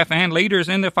 Faculty, staff, and leaders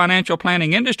in the financial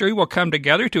planning industry will come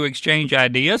together to exchange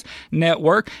ideas,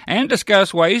 network, and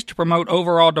discuss ways to promote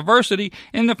overall diversity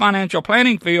in the financial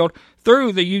planning field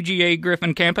through the UGA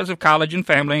Griffin Campus of College and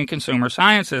Family and Consumer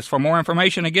Sciences. For more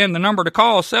information, again, the number to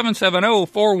call is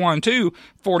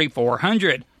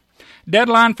 770-412-4400.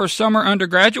 Deadline for summer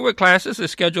undergraduate classes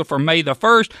is scheduled for May the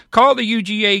 1st. Call the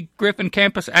UGA Griffin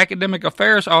Campus Academic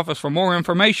Affairs Office for more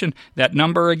information. That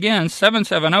number again,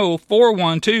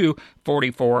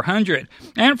 770-412-4400.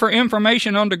 And for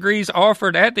information on degrees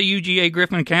offered at the UGA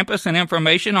Griffin Campus and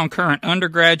information on current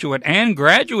undergraduate and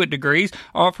graduate degrees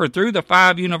offered through the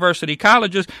 5 university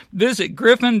colleges, visit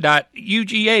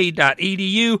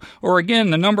griffin.uga.edu, or again,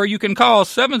 the number you can call,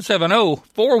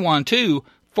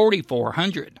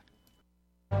 770-412-4400.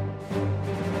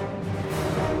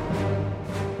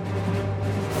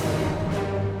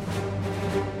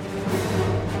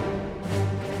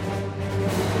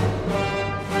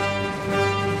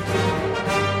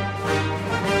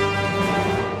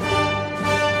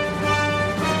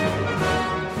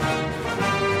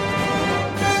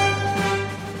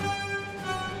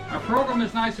 A program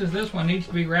as nice as this one needs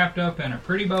to be wrapped up in a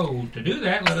pretty bow. To do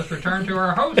that, let us return to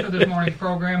our host of this morning's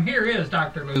program. Here is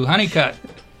Dr. Lou Honeycutt.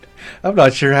 I'm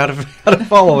not sure how to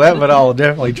follow that, but I'll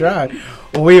definitely try.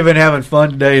 Well, we have been having fun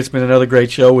today. It's been another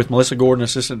great show with Melissa Gordon,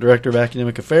 Assistant Director of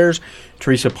Academic Affairs,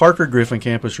 Teresa Parker, Griffin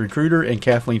Campus Recruiter, and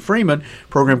Kathleen Freeman,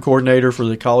 Program Coordinator for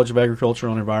the College of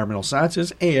Agricultural and Environmental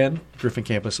Sciences and Griffin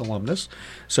Campus alumnus.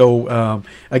 So,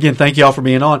 again, thank you all for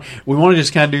being on. We want to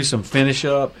just kind of do some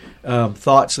finish-up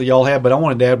thoughts that y'all have, but I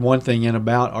wanted to add one thing in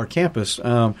about our campus.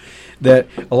 That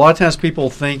a lot of times people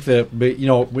think that,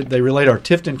 they relate our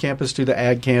Tifton campus to the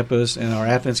Ag campus and our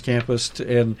Athens campus,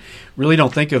 and really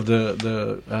don't think of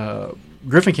the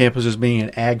Griffin campus as being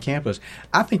an ag campus,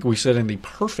 I think we sit in the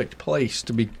perfect place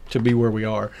to be where we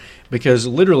are, because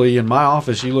literally in my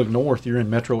office, you look north, you're in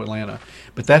Metro Atlanta,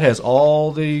 but that has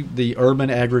all the urban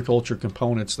agriculture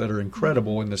components that are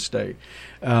incredible in this state.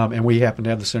 And we happen to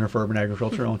have the Center for Urban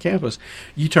Agriculture on campus.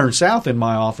 You turn south in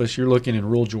my office, you're looking in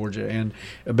rural Georgia. And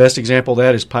the best example of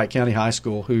that is Pike County High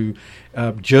School, who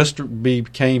just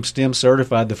became STEM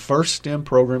certified, the first STEM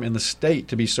program in the state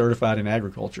to be certified in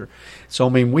agriculture. So, I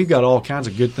mean, we've got all kinds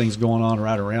of good things going on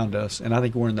right around us. And I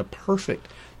think we're in the perfect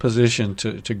position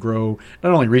to grow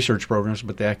not only research programs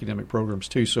but the academic programs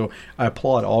too. So I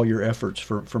applaud all your efforts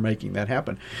for making that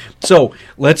happen. So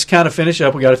let's kind of finish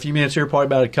up. We got a few minutes here, probably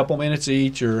about a couple minutes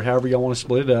each or however y'all want to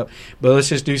split it up. But let's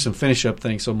just do some finish up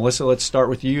things. So Melissa, let's start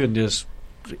with you and just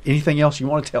anything else you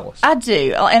want to tell us? I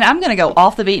do, and I'm going to go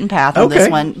off the beaten path on this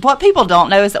one. What people don't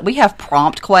know is that we have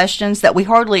prompt questions that we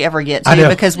hardly ever get to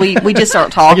because we just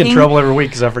start talking. I get in trouble every week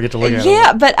because I forget to look at them.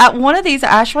 Yeah, but one of these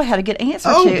I actually had a good answer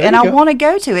to, and I want to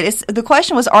go to it. The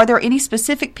question was, are there any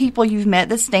specific people you've met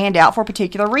that stand out for a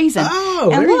particular reason?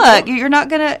 And look, you're not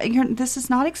going to, this is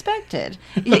not expected.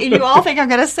 You all think I'm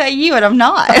going to say you, and I'm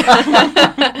not.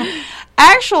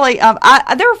 Actually,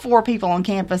 there are 4 people on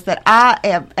campus that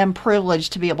I am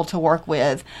privileged to be able to work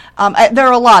with. There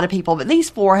are a lot of people, but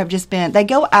these 4 have just been, they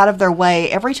go out of their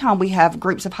way every time we have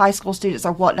groups of high school students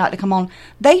or whatnot to come on.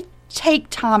 They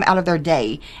take time out of their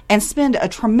day and spend a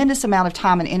tremendous amount of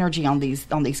time and energy on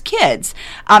these kids.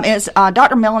 It's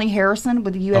Dr. Melanie Harrison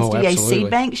with the USDA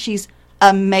Seed Bank. She's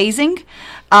amazing.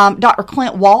 Dr.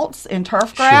 Clint Waltz in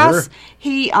Turfgrass. Sure.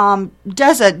 He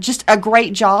does just a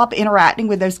great job interacting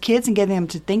with those kids and getting them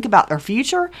to think about their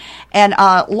future. And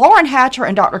Lauren Hatcher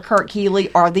and Dr. Kirk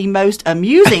Healy are the most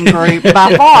amusing group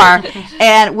by far.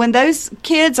 And when those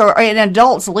kids and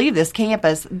adults leave this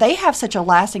campus, they have such a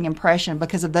lasting impression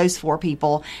because of those 4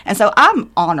 people. And so I'm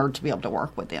honored to be able to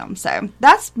work with them. So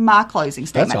that's my closing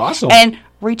statement. That's awesome. And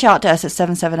reach out to us at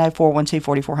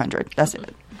 770-412-4400. That's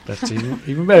it. That's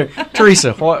even better.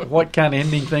 Teresa, what kind of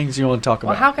ending things do you want to talk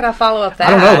about? Well, how can I follow up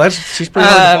that? I don't know. She's pretty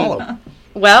hard to follow.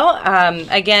 Well,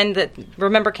 again,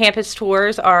 remember campus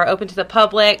tours are open to the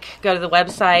public. Go to the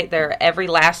website. They're every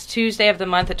last Tuesday of the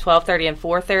month at 12:30 and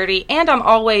 4:30. And I'm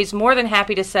always more than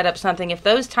happy to set up something if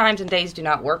those times and days do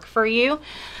not work for you.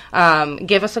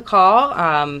 Give us a call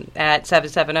at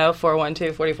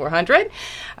 770-412-4400,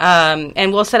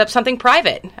 and we'll set up something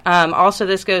private. Also,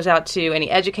 this goes out to any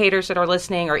educators that are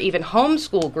listening or even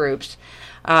homeschool groups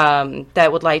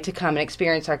that would like to come and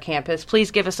experience our campus.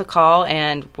 Please give us a call,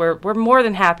 and we're more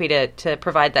than happy to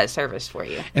provide that service for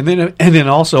you. And then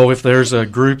also, if there's a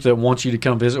group that wants you to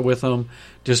come visit with them,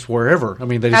 just wherever. I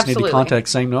mean, they just need to contact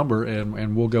the same number,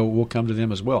 and we'll come to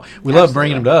them as well. We love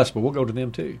bringing them to us, but we'll go to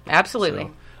them too. Absolutely.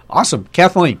 So, awesome.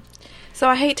 Kathleen. So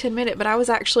I hate to admit it, but I was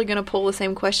actually going to pull the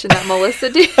same question that Melissa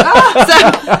did.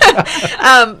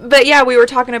 But yeah, we were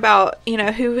talking about,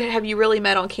 who have you really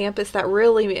met on campus that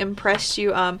really impressed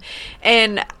you?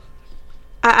 And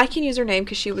I can use her name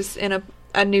because she was in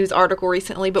a news article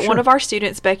recently, but one of our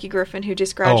students, Becky Griffin, who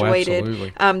just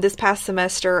graduated this past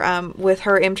semester with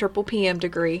her MPPM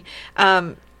degree,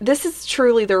 this is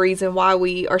truly the reason why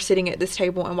we are sitting at this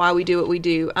table and why we do what we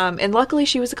do. And luckily,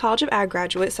 she was a College of Ag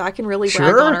graduate, so I can really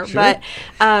brag on her. Sure.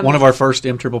 But one of our first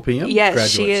MPPM yes, graduates.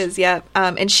 She is, yeah.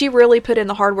 And she really put in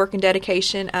the hard work and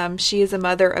dedication. She is a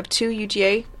mother of 2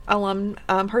 UGA alum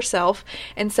herself,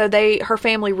 and so her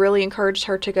family really encouraged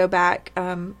her to go back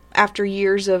after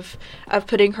years of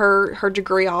putting her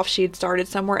degree off. She had started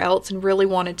somewhere else and really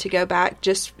wanted to go back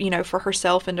just for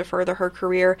herself and to further her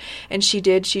career, and she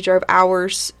did. She drove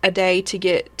hours a day to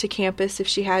get to campus if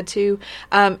she had to,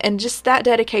 and just that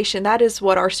dedication, that is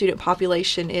what our student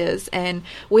population is. And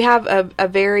we have a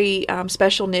very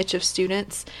special niche of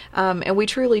students, and we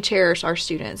truly cherish our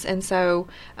students, and so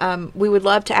we would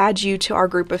love to add you to our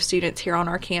group of students here on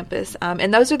our campus.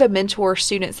 And those are the mentor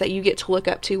students that you get to look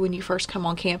up to when you first come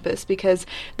on campus, because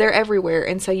they're everywhere,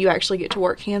 and so you actually get to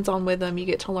work hands-on with them, you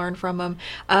get to learn from them,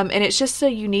 and it's just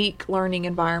a unique learning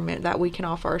environment that we can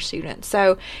offer our students.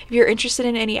 So if you're interested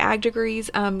in any ag degrees,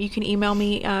 you can email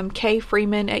me,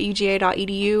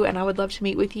 kfreeman@uga.edu, and I would love to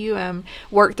meet with you,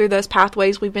 work through those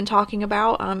pathways we've been talking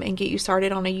about, and get you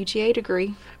started on a UGA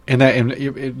degree.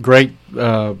 And great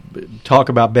talk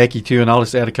about Becky too. And I'll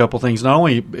just add a couple things. Not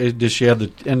only does she have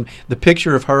the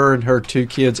picture of her and her 2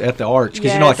 kids at the arch,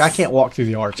 because I can't walk through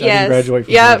the arch. I didn't graduate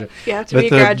from Georgia. You have to be a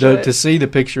graduate. To see the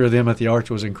picture of them at the arch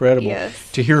was incredible.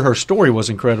 Yes. To hear her story was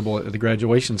incredible at the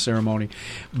graduation ceremony.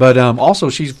 But also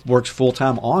she works full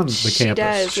time on the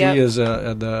campus. She is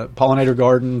the pollinator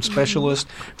garden specialist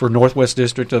for Northwest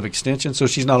District of Extension. So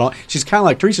she's not on. She's kind of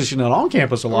like Teresa. She's not on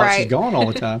campus a lot. Right. She's gone all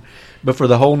the time. but for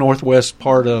the whole northwest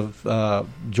part of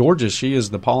Georgia, she is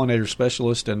the pollinator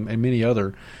specialist and many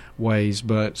other ways.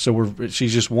 But so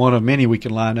she's just one of many we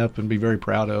can line up and be very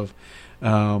proud of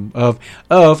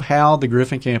how the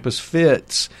Griffin campus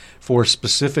fits for a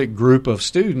specific group of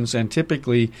students. And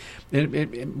typically,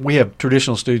 we have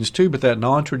traditional students too, but that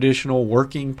non-traditional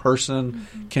working person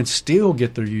can still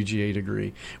get their UGA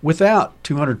degree without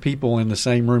 200 people in the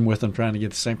same room with them trying to get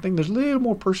the same thing. There's a little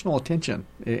more personal attention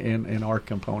in our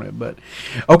component. But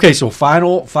okay, so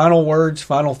final words,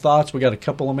 final thoughts. We got a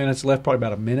couple of minutes left, probably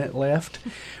about a minute left.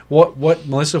 What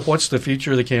Melissa? What's the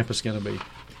future of the campus going to be?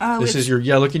 This is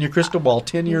look in your crystal ball.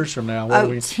 10 years from now.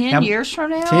 10 years from now? 10 years from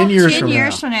now. 10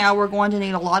 years from now, we're going to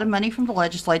need a lot of money from the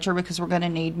legislature because we're going to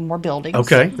need more buildings.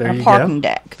 Okay, there you go. A parking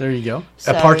deck. There you go.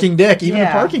 So, a parking deck, even a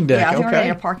parking deck. Yeah, okay. we're going to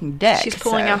need a parking deck. She's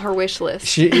pulling out her wish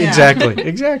list. Exactly.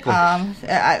 There's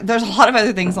a lot of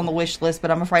other things on the wish list,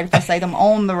 but I'm afraid if I say them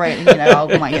on the radio,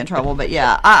 I might get in trouble. But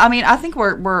yeah, I think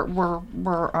we're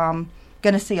going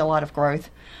to see a lot of growth.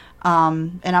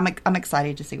 And I'm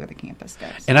excited to see where the campus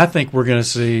goes. And I think we're going to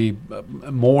see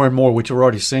more and more, which we're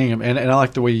already seeing them. And I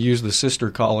like the way you use the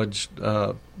sister college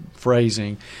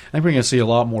phrasing. I think we're going to see a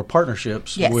lot more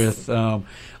partnerships with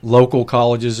local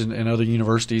colleges and other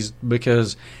universities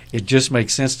because it just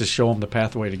makes sense to show them the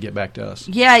pathway to get back to us.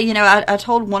 Yeah, I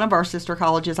told one of our sister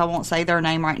colleges, I won't say their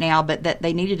name right now, but that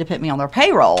they needed to put me on their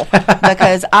payroll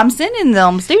because I'm sending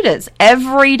them students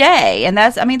every day. And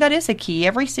that is a key.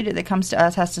 Every student that comes to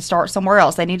us has to start somewhere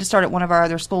else. They need to start at one of our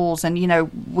other schools. And,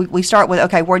 we start with,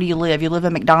 okay, where do you live? You live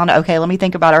in McDonough. Okay, let me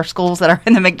think about our schools that are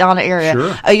in the McDonough area.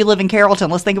 Sure. Oh, you live in Carrollton.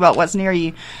 Let's think about what's near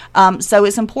you. So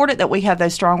it's important that we have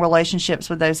those strong relationships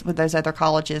with those other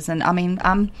colleges. And,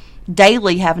 I'm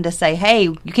daily having to say, hey,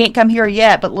 you can't come here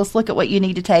yet, but let's look at what you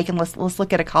need to take and let's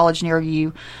look at a college near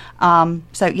you.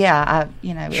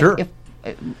 Sure. If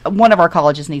one of our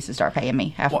colleges needs to start paying me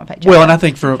half my paycheck. Well, and I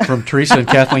think from Teresa and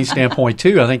Kathleen's standpoint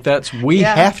too, I think we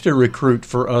have to recruit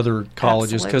for other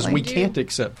colleges because we can't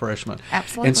accept freshmen.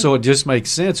 Absolutely. And so it just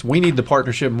makes sense. We need the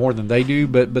partnership more than they do,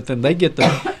 but then they get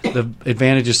the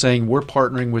advantage of saying we're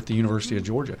partnering with the University of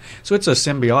Georgia. So it's a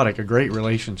symbiotic, a great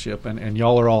relationship, and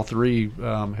y'all are all three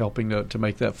helping to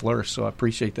make that flourish. So I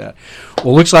appreciate that.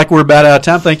 Well, looks like we're about out of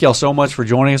time. Thank y'all so much for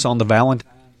joining us on the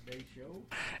Valentine's Day Show,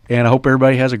 and I hope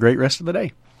everybody has a great rest of the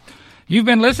day. You've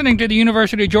been listening to the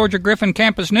University of Georgia Griffin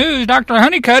Campus News. Dr.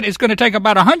 Honeycutt is going to take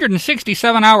about a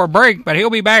 167-hour break, but he'll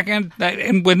be back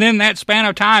within that span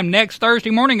of time next Thursday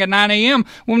morning at 9 a.m.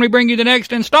 when we bring you the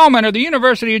next installment of the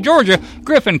University of Georgia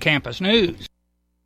Griffin Campus News.